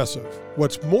pretty impressive,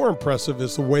 what's more impressive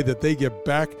is the way that they give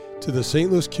back to the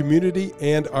St. Louis community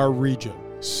and our region.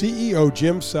 CEO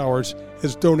Jim Sowers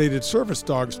has donated service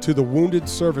dogs to the wounded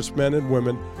servicemen and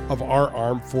women of our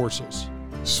armed forces.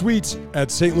 Suites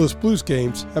at St. Louis Blues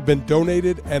games have been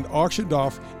donated and auctioned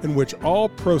off, in which all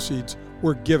proceeds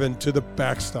were given to the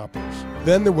Backstoppers.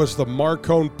 Then there was the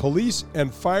Marcone Police and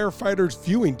Firefighters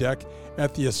viewing deck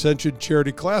at the Ascension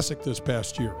Charity Classic this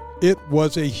past year. It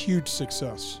was a huge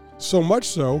success, so much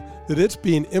so that it's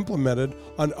being implemented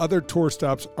on other tour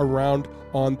stops around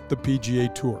on the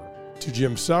PGA Tour. To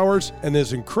Jim Sowers and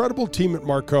his incredible team at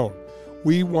Marcone,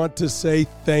 we want to say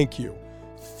thank you.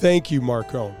 Thank you,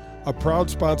 Marcone, a proud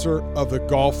sponsor of the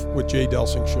Golf with Jay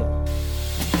Delsing show.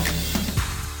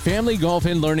 Family Golf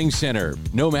and Learning Center.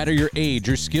 No matter your age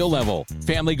or skill level,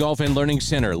 Family Golf and Learning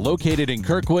Center, located in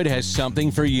Kirkwood, has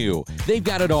something for you. They've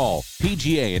got it all: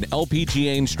 PGA and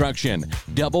LPGA instruction,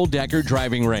 double-decker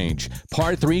driving range,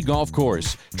 par 3 golf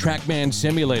course, TrackMan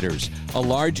simulators, a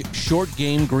large short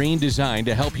game green design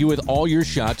to help you with all your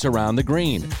shots around the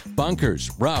green,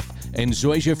 bunkers, rough, and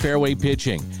Zoysia fairway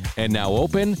pitching. And now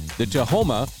open, the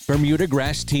Tahoma Bermuda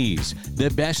Grass Tees,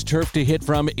 the best turf to hit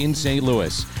from in St.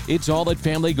 Louis. It's all at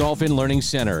Family Golf and Learning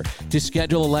Center. To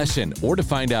schedule a lesson or to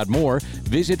find out more,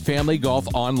 visit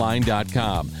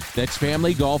FamilyGolfOnline.com. That's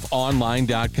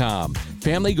FamilyGolfOnline.com.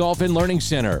 Family Golf and Learning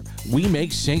Center. We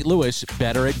make St. Louis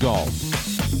better at golf.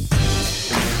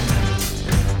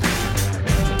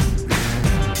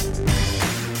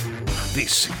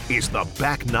 This is the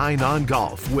Back Nine on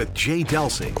Golf with Jay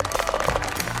Delsing.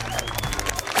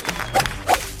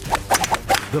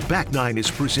 The Back Nine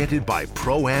is presented by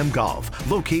Pro-Am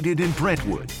Golf, located in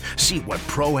Brentwood. See what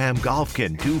Pro-Am Golf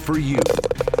can do for you.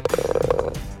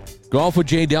 Golf with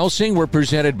Jay Delsing, we're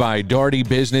presented by Daugherty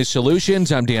Business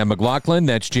Solutions. I'm Dan McLaughlin.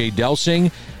 That's Jay Delsing.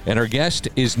 And our guest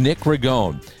is Nick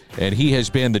Ragone. And he has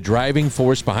been the driving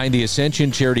force behind the Ascension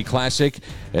Charity Classic.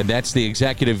 And that's the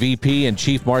Executive VP and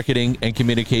Chief Marketing and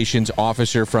Communications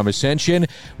Officer from Ascension.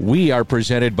 We are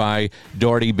presented by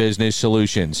Daugherty Business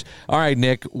Solutions. All right,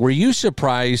 Nick, were you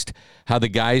surprised how the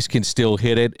guys can still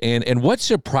hit it? And what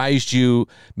surprised you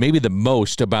maybe the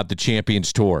most about the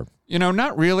Champions Tour? You know,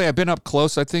 not really. I've been up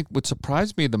close. I think what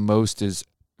surprised me the most is,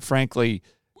 frankly,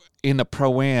 in the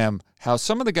Pro-Am, how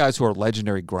some of the guys who are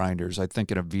legendary grinders, I'm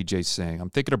thinking of Vijay Singh, I'm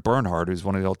thinking of Bernhard, who's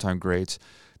one of the all-time greats.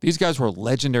 These guys were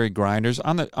legendary grinders.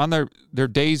 On their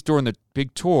days during the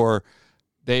big tour,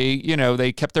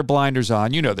 they kept their blinders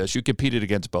on. You know this. You competed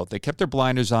against both. They kept their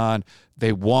blinders on.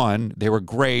 They won. They were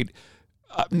great.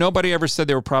 Nobody ever said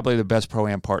they were probably the best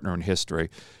Pro-Am partner in history.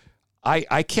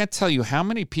 I can't tell you how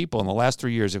many people in the last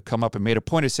 3 years have come up and made a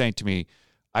point of saying to me,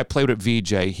 I played with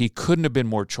Vijay. He couldn't have been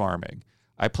more charming.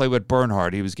 I played with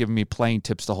Bernhard. He was giving me playing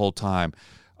tips the whole time.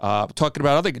 Talking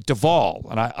about other Duvall,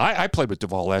 and I played with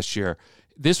Duvall last year.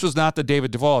 This was not the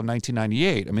David Duvall of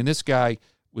 1998. I mean, this guy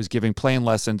was giving playing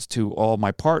lessons to all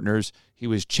my partners. He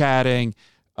was chatting.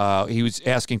 He was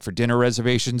asking for dinner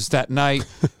reservations that night.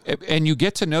 And you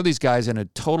get to know these guys in a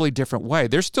totally different way.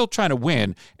 They're still trying to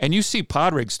win. And you see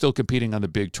Podrick still competing on the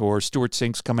big tour. Stuart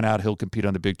Sink's coming out. He'll compete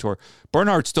on the big tour.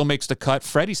 Bernhard still makes the cut.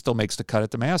 Freddie still makes the cut at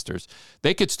the Masters.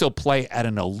 They could still play at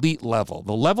an elite level.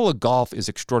 The level of golf is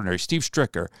extraordinary. Steve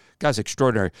Stricker, guy's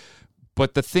extraordinary.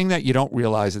 But the thing that you don't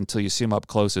realize until you see them up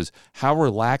close is how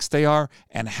relaxed they are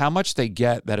and how much they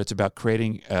get that it's about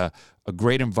creating a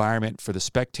great environment for the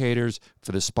spectators,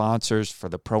 for the sponsors, for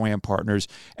the Pro-Am partners.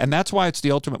 And that's why it's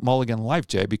the ultimate mulligan in life,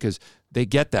 Jay, because they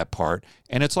get that part.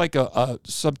 And it's like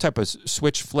some type of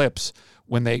switch flips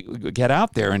when they get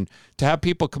out there. And to have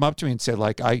people come up to me and say,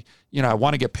 like, I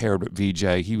want to get paired with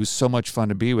VJ. He was so much fun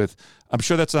to be with. I'm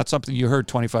sure that's not something you heard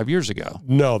 25 years ago.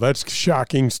 No, that's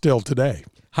shocking still today.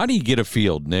 How do you get a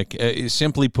field, Nick?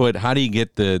 Simply put, how do you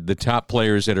get the top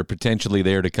players that are potentially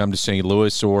there to come to St.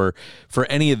 Louis or for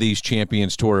any of these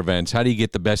Champions Tour events? How do you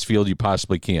get the best field you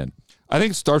possibly can? I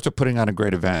think it starts with putting on a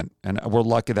great event. And we're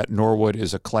lucky that Norwood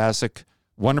is a classic,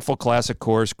 wonderful classic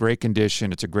course, great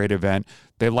condition. It's a great event.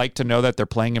 They like to know that they're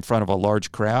playing in front of a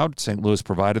large crowd. St. Louis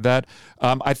provided that.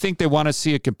 I think they want to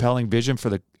see a compelling vision for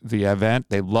the event.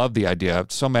 They love the idea.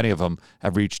 So many of them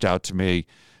have reached out to me.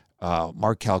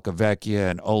 Mark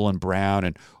Calcavecchia and Olin Brown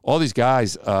and all these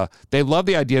guys, they love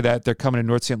the idea that they're coming to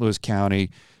North St. Louis County.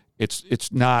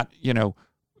 It's not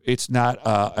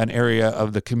an area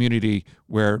of the community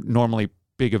where normally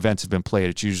big events have been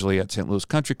played. It's usually at St. Louis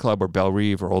Country Club or Belle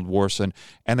Reve or Old Warson,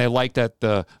 and they like that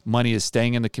the money is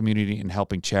staying in the community and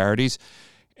helping charities.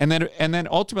 And then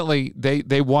ultimately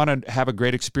they want to have a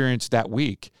great experience that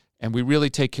week. And we really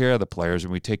take care of the players,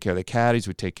 and we take care of the caddies,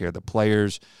 we take care of the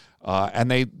players.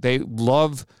 And they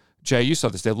love, Jay, you saw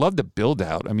this, they love the build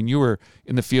out. I mean, you were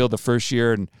in the field the first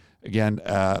year, and again,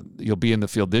 you'll be in the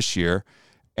field this year.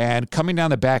 And coming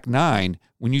down the back nine,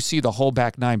 when you see the whole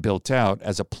back nine built out,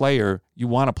 as a player, you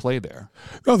want to play there.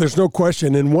 No, there's no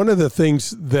question. And one of the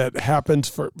things that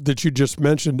happens that you just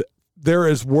mentioned, there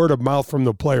is word of mouth from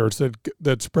the players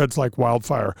that spreads like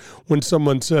wildfire. When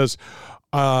someone says,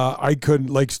 I couldn't,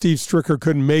 like Steve Stricker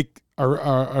couldn't make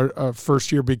our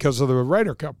first year because of the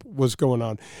Ryder Cup was going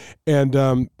on.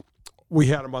 And we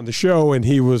had him on the show, and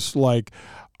he was like,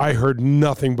 I heard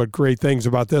nothing but great things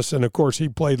about this. And, of course, he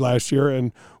played last year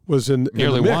and was in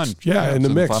nearly the mix. won. Yeah, in the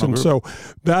mix. And group. so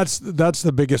that's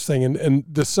the biggest thing. And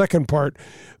the second part,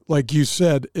 like you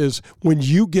said, is when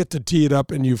you get to tee it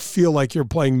up and you feel like you're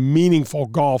playing meaningful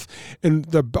golf, and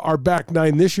our back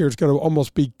nine this year is going to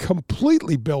almost be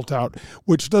completely built out,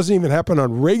 which doesn't even happen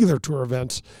on regular tour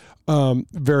events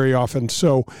very often.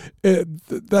 So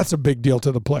that's a big deal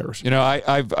to the players. You know,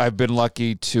 I've been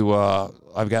lucky to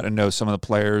I've gotten to know some of the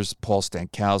players, Paul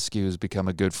Stankowski, who's become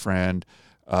a good friend,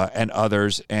 and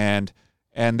others, and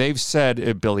they've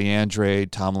said, Billy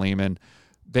Andrade, Tom Lehman,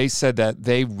 they said that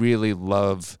they really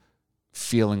love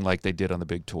feeling like they did on the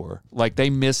big tour. Like they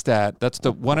miss that. That's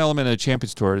the one element of the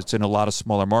Champions Tour. It's in a lot of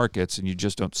smaller markets, and you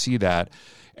just don't see that.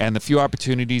 And the few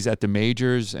opportunities at the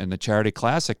majors and the Charity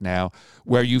Classic now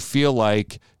where you feel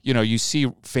like, you know, you see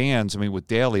fans, I mean, with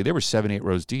Daly, they were 7-8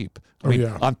 rows deep. I mean,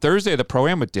 on Thursday, the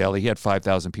Pro-Am with Daly, he had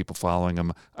 5,000 people following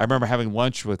him. I remember having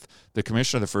lunch with the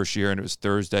commissioner the first year, and it was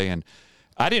Thursday, and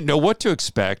I didn't know what to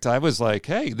expect. I was like,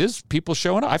 hey, there's people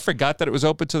showing up. I forgot that it was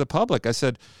open to the public. I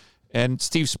said, and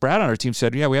Steve Spratt on our team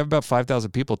said, yeah, we have about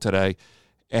 5,000 people today.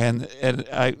 And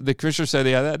the commissioner said,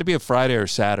 yeah, that'd be a Friday or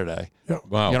Saturday. Yeah.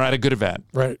 Wow. You know, at a good event.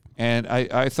 Right. And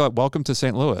I thought, welcome to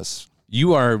St. Louis.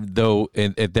 You are, though,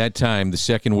 at that time, the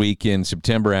second week in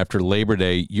September after Labor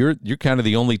Day, you're kind of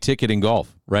the only ticket in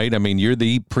golf, right? I mean, you're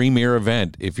the premier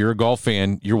event. If you're a golf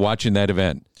fan, you're watching that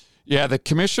event. Yeah, the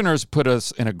commissioners put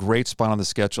us in a great spot on the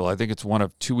schedule. I think it's one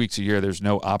of 2 weeks a year. There's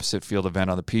no opposite field event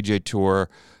on the PGA Tour.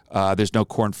 There's no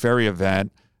Korn Ferry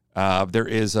event. There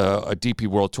is a DP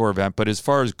World Tour event. But as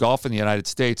far as golf in the United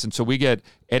States, and so we get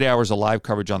 8 hours of live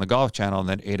coverage on the Golf Channel and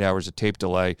then 8 hours of tape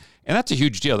delay. And that's a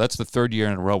huge deal. That's the third year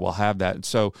in a row we'll have that. And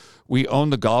so we own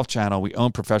the Golf Channel. We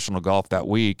own professional golf that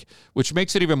week, which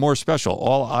makes it even more special.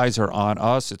 All eyes are on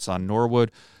us. It's on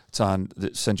Norwood. It's on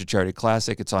the Ascension Charity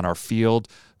Classic. It's on our field.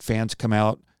 Fans come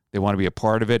out. They want to be a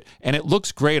part of it. And it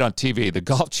looks great on TV. The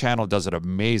Golf Channel does an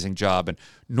amazing job. And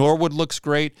Norwood looks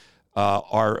great.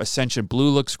 Our Ascension Blue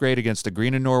looks great against the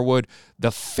green in Norwood.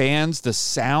 The fans, the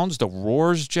sounds, the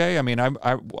roars, Jay. I mean,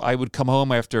 I would come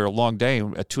home after a long day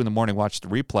at 2 a.m, watch the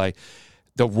replay.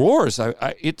 The roars,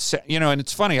 it's, you know, and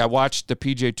it's funny. I watched the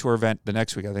PGA Tour event the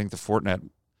next week, I think the Fortinet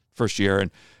first year, and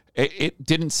it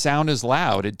didn't sound as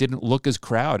loud. It didn't look as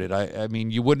crowded. I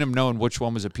mean, you wouldn't have known which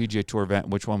one was a PGA Tour event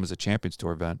and which one was a Champions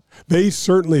Tour event. They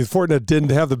certainly, Fortinet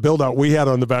didn't have the build-out we had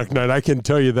on the back nine. I can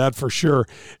tell you that for sure.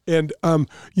 And,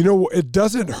 you know, it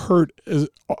doesn't hurt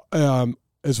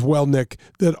as well, Nick,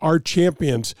 that our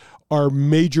champions are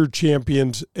major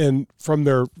champions and from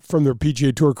their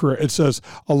PGA Tour career. It says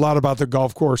a lot about the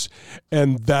golf course,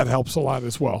 and that helps a lot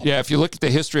as well. Yeah, if you look at the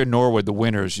history of Norwood, the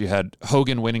winners, you had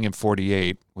Hogan winning in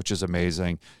 48, which is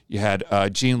amazing. You had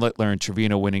Gene Littler and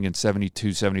Trevino winning in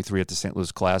 72, 73 at the St.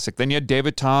 Louis Classic. Then you had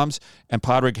David Toms and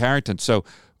Padraig Harrington. So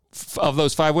of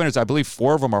those 5 winners, I believe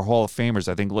 4 of them are Hall of Famers.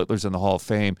 I think Littler's in the Hall of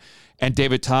Fame. And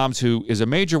David Toms, who is a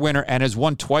major winner and has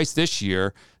won twice this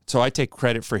year. So I take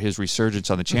credit for his resurgence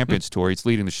on the Champions Tour. He's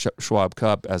leading the Schwab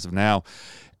Cup as of now.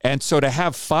 And so to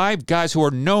have 5 guys who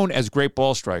are known as great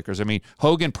ball strikers. I mean,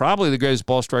 Hogan, probably the greatest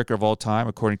ball striker of all time,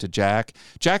 according to Jack.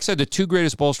 Jack said the 2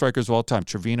 greatest ball strikers of all time,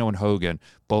 Trevino and Hogan,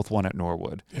 both won at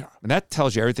Norwood. Yeah. And that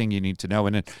tells you everything you need to know.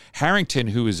 And then Harrington,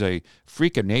 who is a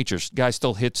freak of nature, guy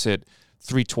still hits it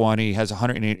 320, has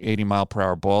 180 mile per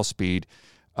hour ball speed.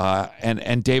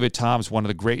 And David Toms, one of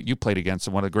the great, you played against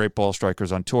him, one of the great ball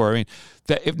strikers on tour. I mean,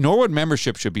 if Norwood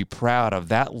membership should be proud of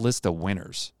that list of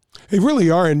winners. They really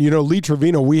are. And, you know, Lee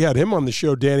Trevino, we had him on the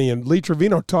show, Danny, and Lee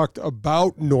Trevino talked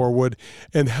about Norwood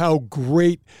and how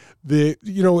great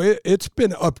it's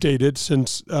been updated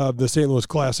since the St. Louis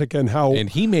Classic and how. And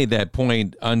he made that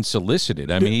point unsolicited.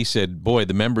 I mean, he said, boy,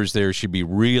 the members there should be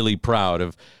really proud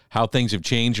of how things have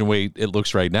changed and the way it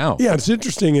looks right now. Yeah, it's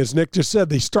interesting, as Nick just said,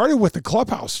 they started with the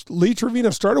clubhouse. Lee Trevino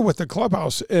started with the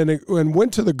clubhouse and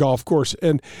went to the golf course.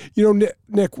 And, you know,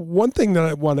 Nick, one thing that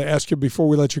I want to ask you before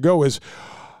we let you go is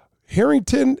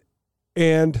Harrington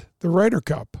and the Ryder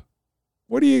Cup.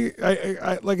 What do you,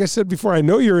 like I said before, I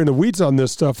know you're in the weeds on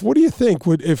this stuff. What do you think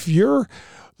if you're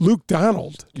Luke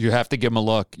Donald? You have to give him a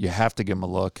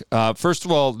look. First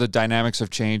of all, the dynamics have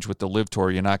changed with the Live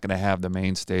Tour. You're not going to have the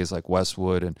mainstays like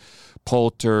Westwood and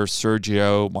Poulter,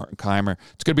 Sergio, Martin Keimer.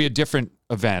 It's going to be a different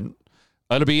event.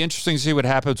 It'll be interesting to see what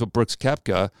happens with Brooks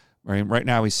Koepka. I mean, right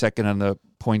now he's second on the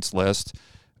points list.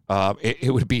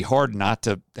 It would be hard not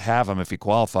to have him if he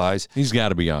qualifies. He's got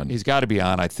to be on.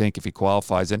 I think, if he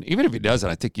qualifies. And even if he doesn't,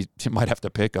 I think you might have to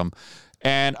pick him.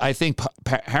 And I think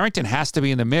Harrington has to be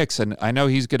in the mix. And I know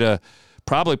he's going to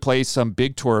probably play some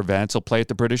big tour events. He'll play at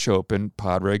the British Open,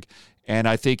 Padraig. And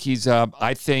I think he's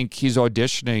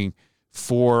auditioning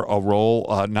for a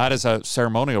role, not as a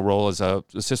ceremonial role as a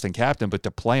assistant captain, but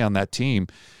to play on that team.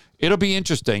 It'll be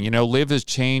interesting. Liv has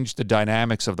changed the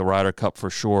dynamics of the Ryder Cup for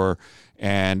sure.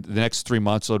 And the next 3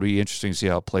 months, it'll be interesting to see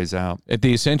how it plays out. At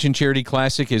the Ascension Charity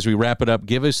Classic, as we wrap it up,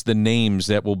 give us the names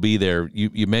that will be there.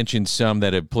 You mentioned some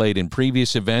that have played in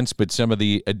previous events, but some of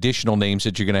the additional names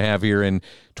that you're going to have here in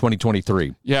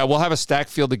 2023. Yeah, we'll have a stacked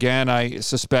field again. I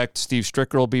suspect Steve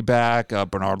Stricker will be back,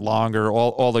 Bernard Longer,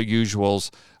 all the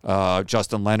usuals.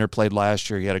 Justin Leonard played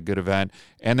last year. He had a good event.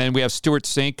 And then we have Stuart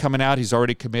Sink coming out. He's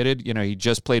already committed. He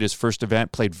just played his first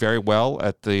event, played very well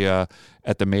at the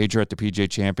major, at the PGA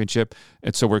Championship.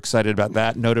 And so we're excited about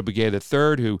that. Nota Begay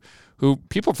III, who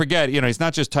people forget, he's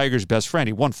not just Tiger's best friend.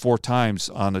 He won 4 times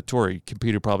on the tour. He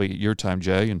competed probably at your time,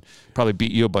 Jay, and probably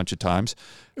beat you a bunch of times.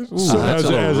 So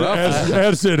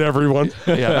as did everyone.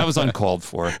 Yeah, that was uncalled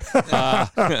for.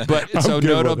 But so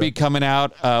Nota will be coming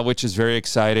out, which is very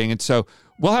exciting. And so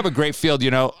we'll have a great field.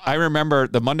 I remember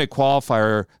the Monday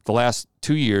qualifier the last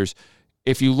 2 years.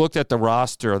 If you looked at the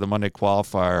roster of the Monday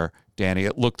qualifier, Danny,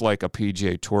 it looked like a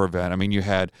PGA Tour event. I mean, you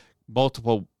had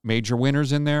multiple major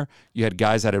winners in there. You had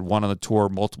guys that had won on the tour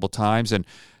multiple times, and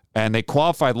they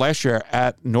qualified last year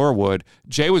at Norwood.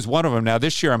 Jay was one of them. Now,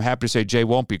 this year, I'm happy to say Jay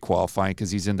won't be qualifying because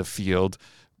he's in the field.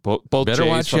 Both better Jays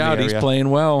watch out. He's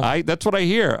playing well. That's what I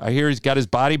hear. I hear he's got his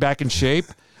body back in shape.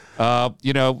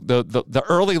 The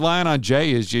early line on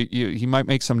Jay is he might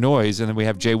make some noise, and then we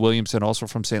have Jay Williamson also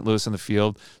from St. Louis in the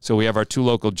field. So we have our 2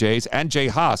 local Jays and Jay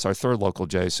Haas, our 3rd local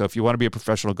Jay. So if you want to be a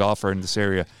professional golfer in this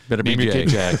area, better be Jay.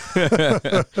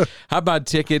 How about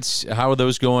tickets? How are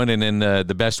those going? And then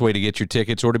the best way to get your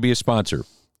tickets or to be a sponsor?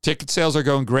 Ticket sales are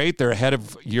going great. They're ahead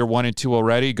of year 1 and 2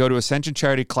 already. Go to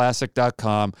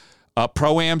AscensionCharityClassic.com.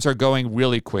 Pro-Ams are going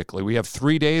really quickly. We have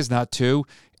 3 days, not 2.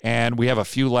 And we have a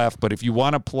few left, but if you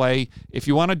want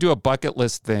to do a bucket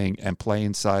list thing and play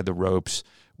inside the ropes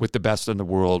with the best in the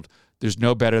world, there's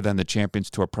no better than the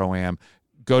Champions Tour Pro-Am.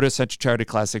 Go to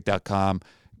AscensionCharityClassic.com,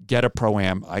 get a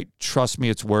Pro-Am. Trust me,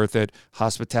 it's worth it.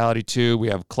 Hospitality too. We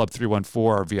have Club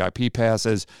 314, our VIP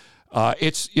passes.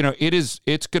 It's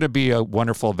going to be a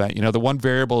wonderful event. The one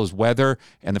variable is weather,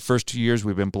 and the first 2 years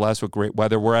we've been blessed with great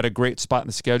weather. We're at a great spot in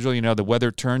the schedule. The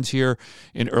weather turns here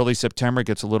in early September. It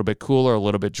gets a little bit cooler, a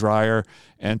little bit drier,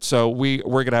 and so we're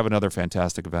going to have another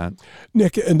fantastic event.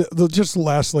 Nick, and just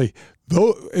lastly,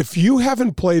 though, if you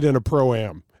haven't played in a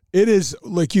Pro-Am, it is,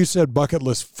 like you said, bucket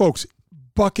list. Folks,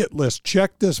 bucket list.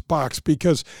 Check this box,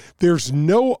 because there's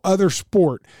no other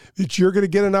sport that you're going to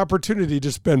get an opportunity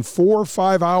to spend 4 or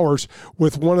 5 hours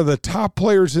with one of the top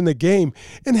players in the game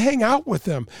and hang out with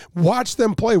them, watch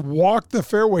them play, walk the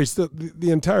fairways,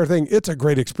 the entire thing. It's a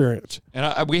great experience.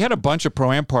 And we had a bunch of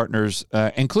Pro-Am partners,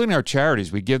 including our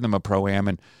charities. We give them a Pro-Am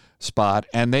and spot,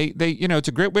 and they it's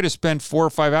a great way to spend 4 or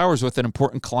 5 hours with an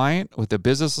important client, with a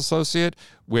business associate,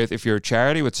 if you're a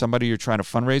charity, with somebody you're trying to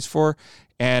fundraise for.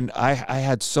 And I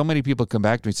had so many people come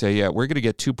back to me and say, yeah, we're going to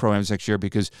get 2 Pro-Ams next year,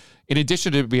 because in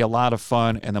addition to it be a lot of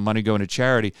fun and the money going to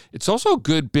charity, it's also a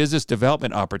good business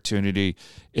development opportunity.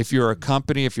 If you're a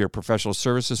company, if you're a professional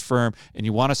services firm, and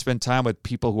you want to spend time with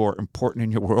people who are important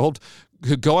in your world,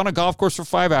 go on a golf course for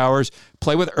 5 hours,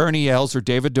 play with Ernie Els or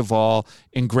David Duval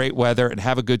in great weather, and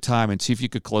have a good time, and see if you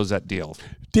could close that deal.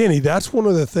 Danny, that's one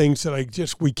of the things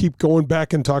that we keep going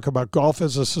back and talk about golf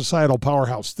as a societal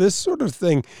powerhouse. This sort of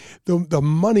thing, the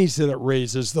monies that it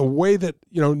raises, the way that,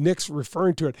 Nick's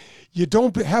referring to it, you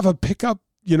don't have a pickup,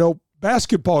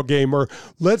 basketball game, or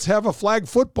let's have a flag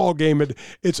football game.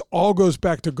 It's all goes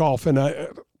back to golf, and I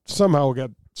somehow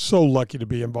got so lucky to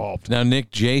be involved. Now, Nick,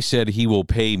 Jay said he will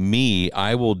pay me.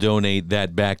 I will donate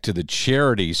that back to the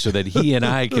charity so that he and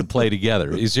I can play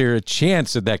together. Is there a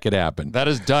chance that could happen? That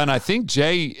is done. I think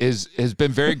Jay has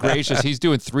been very gracious. He's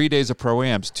doing 3 days of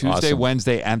Pro-Ams, Tuesday, awesome.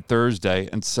 Wednesday, and Thursday.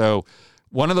 And so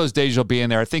one of those days you'll be in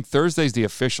there. I think Thursday's the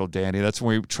official, Danny. That's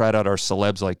when we tried out our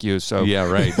celebs like you. So yeah,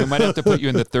 right. We might have to put you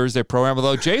in the Thursday Pro-Am.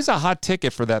 Although Jay's a hot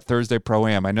ticket for that Thursday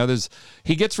Pro-Am. I know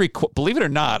he gets believe it or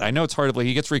not, I know it's hard to believe,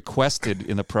 he gets requested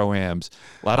in the Pro-Ams.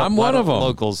 I'm one of them.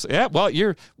 Locals. Yeah, well,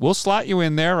 we'll slot you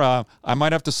in there. I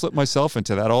might have to slip myself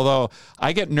into that. Although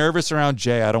I get nervous around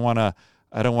Jay. I don't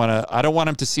want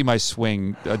him to see my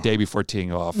swing a day before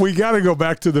teeing off. We got to go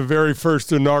back to the very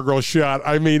first inaugural shot.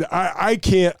 I mean, I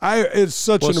can't. It's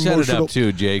such an emotional. Set it up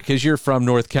too, Jay, because you're from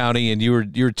North County and you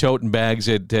were toting bags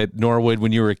at Norwood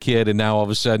when you were a kid, and now all of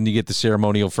a sudden you get the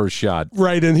ceremonial first shot.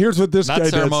 Right, and here's what this guy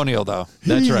does. Not ceremonial though.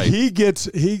 That's right.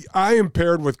 I am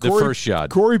paired with the first shot.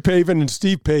 Corey Pavin and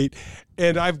Steve Pate.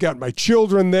 And I've got my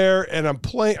children there, and I'm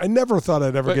playing. I never thought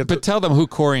I'd ever get to. But tell them who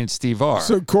Corey and Steve are.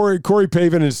 So Corey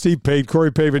Pavin and Steve Pate.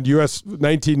 Corey Pavin, U.S.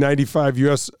 1995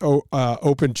 U.S.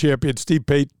 Open champion. Steve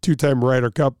Pate, two-time Ryder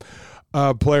Cup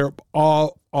player,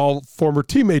 all former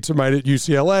teammates of mine at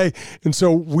UCLA. And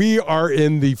so we are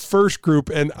in the first group,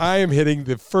 and I am hitting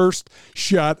the first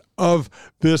shot of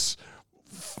this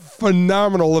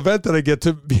phenomenal event that I get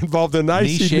to be involved in.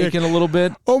 Knee shaking a little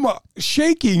bit? Oh, my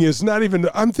shaking is not even,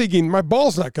 I'm thinking my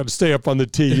ball's not going to stay up on the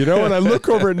tee, and I look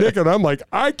over at Nick and I'm like,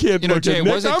 I can't look Jay, at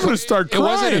Nick. I'm going to start crying. It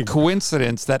wasn't a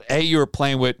coincidence that A, you were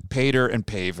playing with Pater and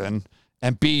Pavin,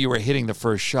 and B, you were hitting the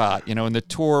first shot, and the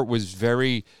tour was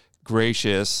very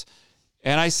gracious.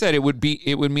 And I said it would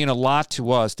mean a lot to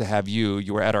us to have you.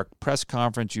 You were at our press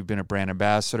conference. You've been a brand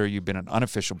ambassador. You've been an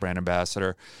unofficial brand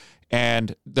ambassador.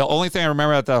 And the only thing I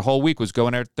remember about that whole week was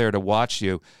going out there to watch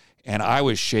you, and I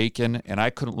was shaking, and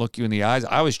I couldn't look you in the eyes.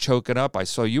 I was choking up. I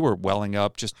saw you were welling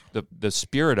up, just the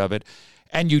spirit of it,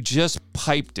 and you just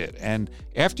piped it. And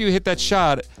after you hit that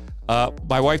shot,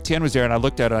 my wife Tan was there, and I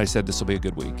looked at it and I said, this will be a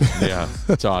good week. Yeah,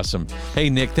 that's awesome. Hey,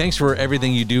 Nick, thanks for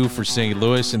everything you do for St.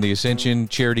 Louis and the Ascension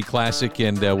Charity Classic,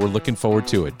 and we're looking forward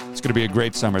to it. It's going to be a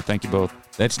great summer. Thank you both.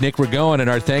 That's Nick Ragone, and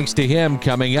our thanks to him.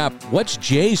 Coming up, what's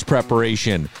Jay's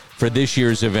preparation for this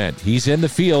year's event? He's in the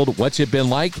field. What's it been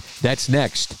like? That's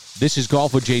next. This is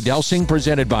Golf with Jay Delsing,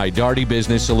 presented by Daugherty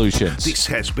Business Solutions. This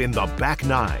has been the Back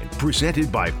Nine,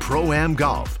 presented by Pro-Am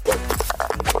Golf.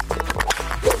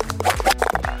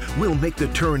 We'll make the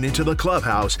turn into the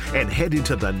clubhouse and head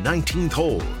into the 19th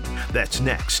hole. That's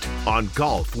next on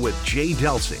Golf with Jay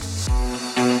Delsing.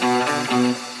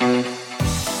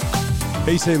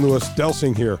 Hey, St. Louis,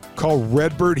 Delsing here. Call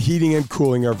Redbird Heating and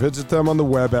Cooling or visit them on the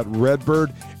web at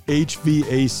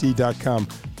redbirdhvac.com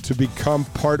to become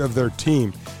part of their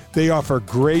team. They offer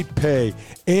great pay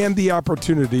and the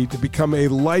opportunity to become a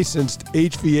licensed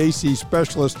HVAC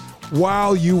specialist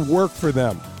while you work for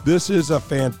them. This is a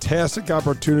fantastic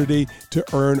opportunity to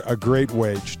earn a great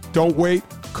wage. Don't wait.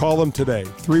 Call them today.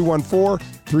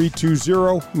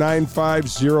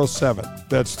 314-320-9507.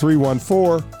 That's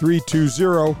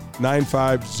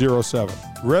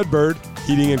 314-320-9507. Redbird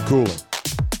Heating and Cooling.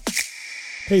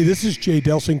 Hey, this is Jay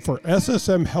Delsing for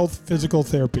SSM Health Physical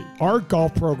Therapy. Our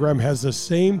golf program has the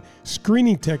same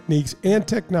screening techniques and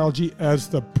technology as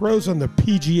the pros on the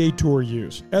PGA Tour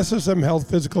use. SSM Health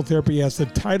Physical Therapy has the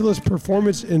Titleist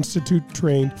Performance Institute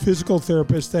trained physical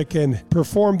therapists that can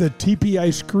perform the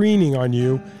TPI screening on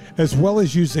you, as well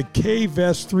as use the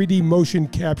K-Vest 3D motion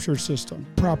capture system.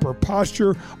 Proper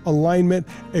posture, alignment,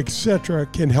 etc.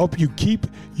 can help you keep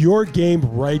your game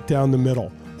right down the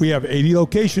middle. We have 80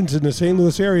 locations in the St.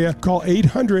 Louis area. Call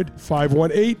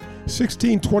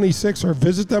 800-518-1626 or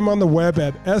visit them on the web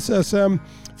at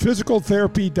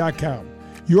ssmphysicaltherapy.com.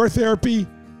 Your therapy,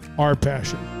 our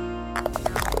passion.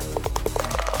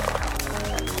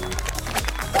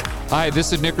 Hi,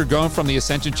 this is Nick Ragone from the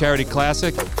Ascension Charity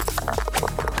Classic,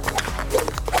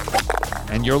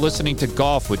 and you're listening to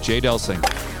Golf with Jay Delsing.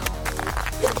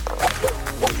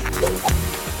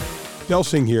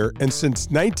 Delsing here, and since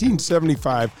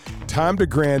 1975, Tom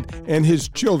DeGrand and his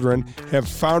children have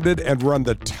founded and run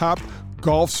the top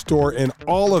golf store in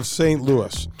all of St.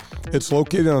 Louis. It's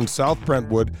located on South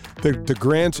Brentwood. The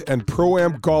DeGrands and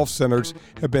Pro-Am Golf Centers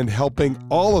have been helping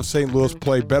all of St. Louis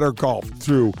play better golf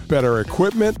through better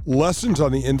equipment, lessons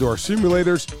on the indoor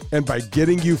simulators, and by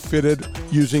getting you fitted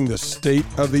using the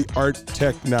state-of-the-art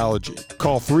technology.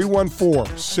 Call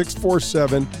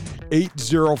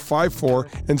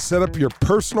 314-647-8054 and set up your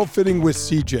personal fitting with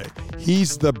CJ.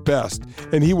 He's the best,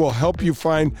 and he will help you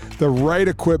find the right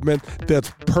equipment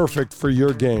that's perfect for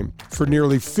your game. For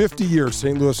nearly 50 years,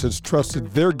 St. Louis has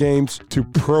trusted their games to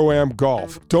Pro-Am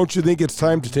Golf. Don't you think it's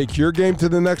time to take your game to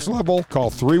the next level? Call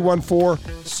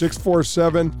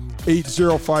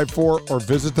 314-647-8054 or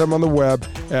visit them on the web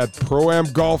at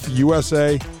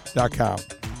proamgolfusa.com.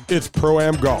 It's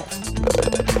Pro-Am Golf.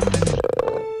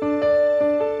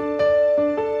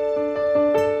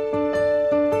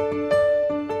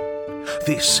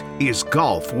 This is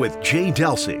Golf with Jay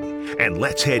Delsing, and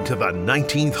let's head to the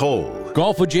 19th hole.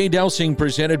 Golf with Jay Delsing,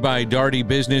 presented by Daugherty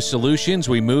Business Solutions.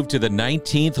 We move to the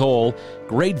 19th hole.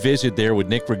 Great visit there with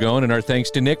Nick Ragone, and our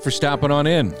thanks to Nick for stopping on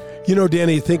in. You know,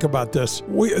 Danny, think about this.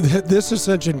 This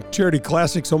Ascension Charity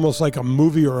Classic's almost like a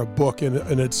movie or a book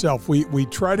in itself. We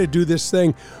try to do this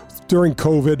thing during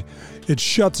COVID. It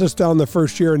shuts us down the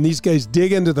first year, and these guys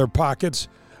dig into their pockets,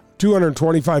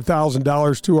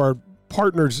 $225,000 to our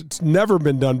partners. It's never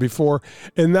been done before,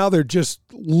 and now they're just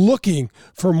looking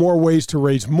for more ways to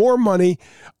raise more money,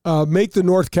 make the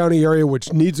North County area,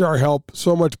 which needs our help,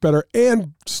 so much better,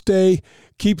 and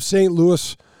keep St.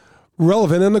 Louis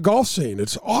relevant in the golf scene.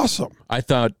 It's awesome. I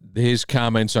thought his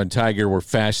comments on Tiger were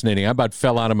fascinating. I about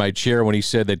fell out of my chair when he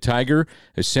said that Tiger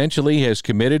essentially has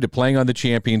committed to playing on the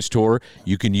Champions Tour.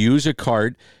 You can use a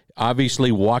cart.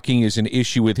 Obviously, walking is an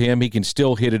issue with him. He can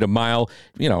still hit it a mile.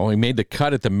 You know, he made the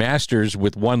cut at the Masters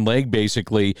with one leg,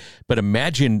 basically. But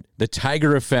imagine the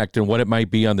Tiger effect and what it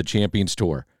might be on the Champions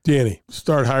Tour. Danny,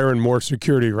 start hiring more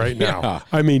security right now. Yeah.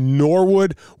 I mean,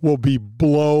 Norwood will be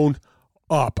blown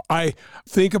up. I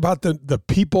think about the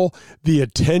people, the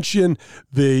attention,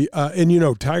 and, you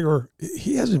know, Tiger,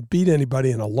 he hasn't beat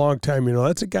anybody in a long time. You know,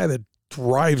 that's a guy that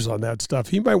thrives on that stuff.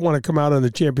 He might want to come out on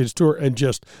the Champions Tour and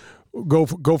just go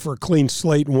for a clean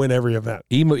slate and win every event.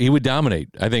 He would dominate.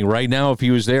 I think right now, if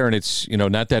he was there and it's, you know,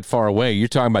 not that far away, you're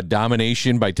talking about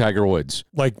domination by Tiger Woods.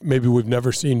 Like maybe we've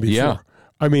never seen before. Yeah.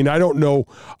 I mean, I don't know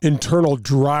internal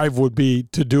drive would be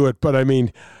to do it, but I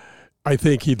mean, I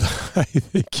think he'd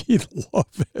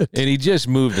love it. And he just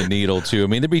moved the needle too. I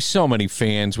mean, there'd be so many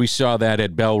fans. We saw that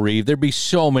at Belle Reve. There'd be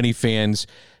so many fans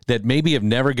that maybe have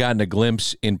never gotten a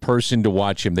glimpse in person to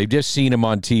watch him. They've just seen him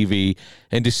on TV,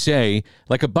 and to say,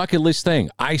 like a bucket list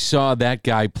thing, I saw that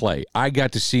guy play. I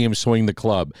got to see him swing the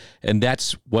club, and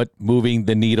that's what moving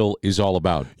the needle is all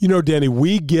about. You know, Danny,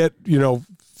 we get,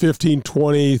 15,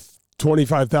 20,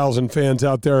 25,000 fans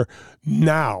out there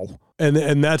now,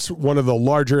 and that's one of the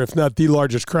larger, if not the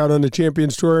largest crowd on the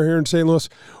Champions Tour here in St. Louis.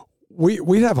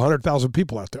 We'd have 100,000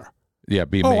 people out there. Yeah,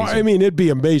 it'd be amazing. Oh, I mean, it'd be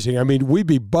amazing. I mean, we'd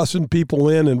be bussing people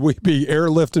in and we'd be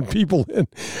airlifting people in.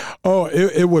 Oh,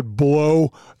 it would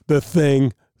blow the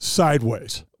thing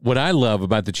sideways. What I love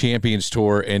about the Champions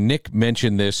Tour, and Nick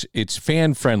mentioned this, it's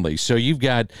fan-friendly. So you've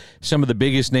got some of the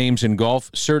biggest names in golf,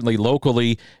 certainly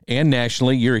locally and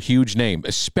nationally. You're a huge name,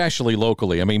 especially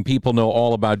locally. I mean, people know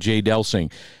all about Jay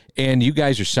Delsing. And you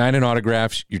guys are signing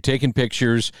autographs. You're taking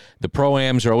pictures. The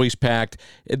Pro-Ams are always packed.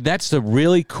 That's the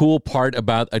really cool part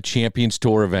about a Champions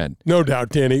Tour event. No doubt,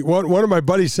 Danny. One of my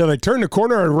buddies said, I turned the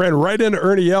corner and ran right into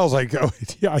Ernie Els. I go,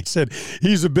 yeah, I said,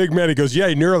 he's a big man. He goes, yeah,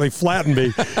 he nearly flattened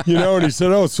me, and he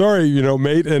said, oh, sorry,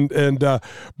 mate.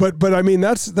 But I mean,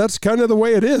 that's kind of the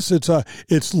way it is.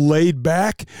 It's laid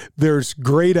back. There's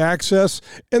great access,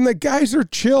 and the guys are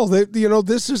chill.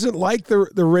 This isn't like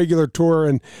the regular tour,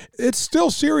 and it's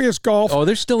still serious golf. Oh,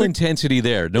 there's still intensity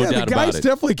there, no doubt about it. The guys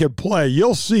definitely can play.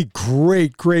 You'll see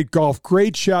great golf,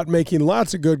 great shot making,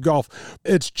 lots of good golf.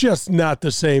 It's just not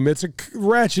the same. It's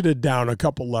ratcheted down a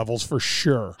couple levels for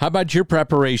sure. How about your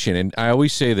preparation? And I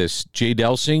always say this, Jay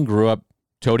Delsing grew up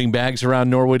toting bags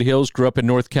around Norwood Hills, grew up in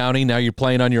North County. Now you're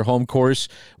playing on your home course.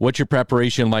 What's your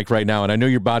preparation like right now? And I know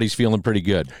your body's feeling pretty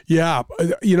good. Yeah.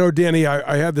 Danny,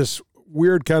 I had this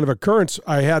weird kind of occurrence.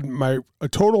 I had a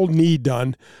total knee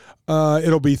done.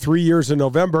 It'll be 3 years in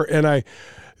November, and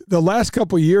the last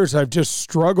couple of years I've just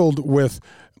struggled with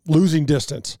losing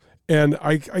distance, and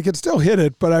I could still hit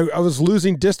it, but I was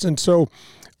losing distance. So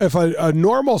if a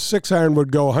normal 6-iron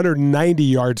would go 190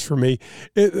 yards for me,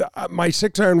 my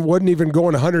 6-iron wasn't even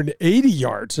going 180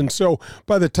 yards, and so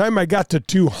by the time I got to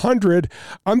 200,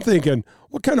 I'm thinking,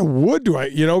 what kind of wood do I,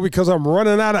 because I'm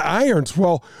running out of irons.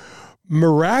 Well,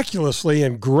 miraculously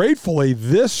and gratefully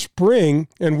this spring,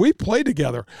 and we played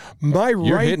together, my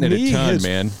right knee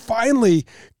has finally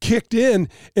kicked in,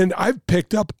 and I've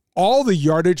picked up all the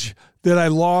yardage that I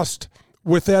lost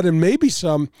with that, and maybe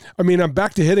some. I mean, I'm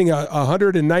back to hitting a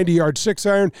 190-yard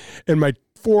 6-iron, and my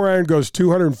 4-iron goes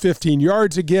 215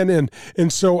 yards again,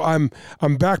 and so I'm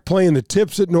back playing the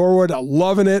tips at Norwood. I'm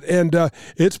loving it, and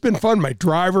it's been fun. My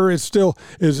driver is still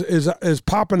is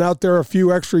popping out there a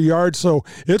few extra yards, so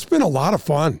it's been a lot of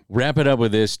fun. Wrap it up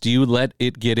with this. Do you let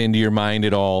it get into your mind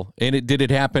at all? And did it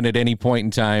happen at any point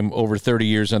in time over 30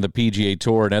 years on the PGA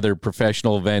Tour and other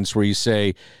professional events where you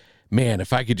say, man,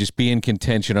 if I could just be in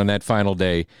contention on that final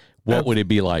day, what would it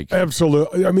be like?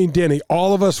 Absolutely. I mean, Danny,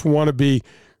 all of us want to be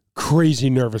crazy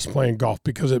nervous playing golf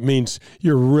because it means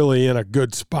you're really in a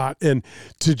good spot. And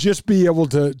to just be able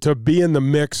to be in the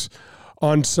mix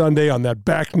on Sunday on that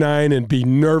back nine and be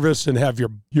nervous and have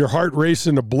your heart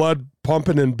racing, the blood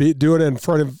pumping and doing it in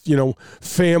front of,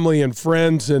 family and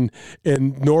friends and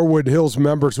Norwood Hills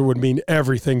members, it would mean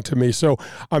everything to me. So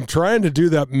I'm trying to do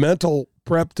that mental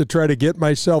prep to try to get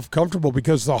myself comfortable,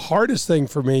 because the hardest thing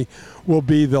for me will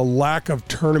be the lack of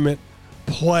tournament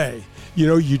play.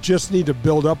 You just need to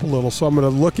build up a little. So I'm going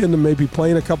to look into maybe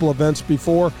playing a couple events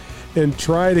before and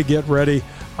try to get ready.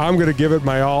 I'm going to give it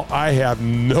my all. I have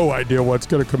no idea what's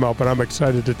going to come out, but I'm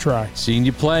excited to try. Seeing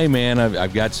you play, man,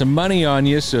 I've got some money on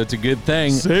you, so it's a good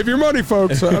thing. Save your money,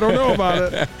 folks. I don't know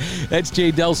about it. That's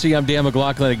Jay Delsing. I'm Dan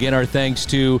McLaughlin. Again, our thanks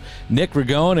to Nick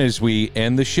Ragone as we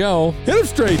end the show. Hit him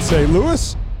straight, St.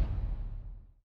 Louis.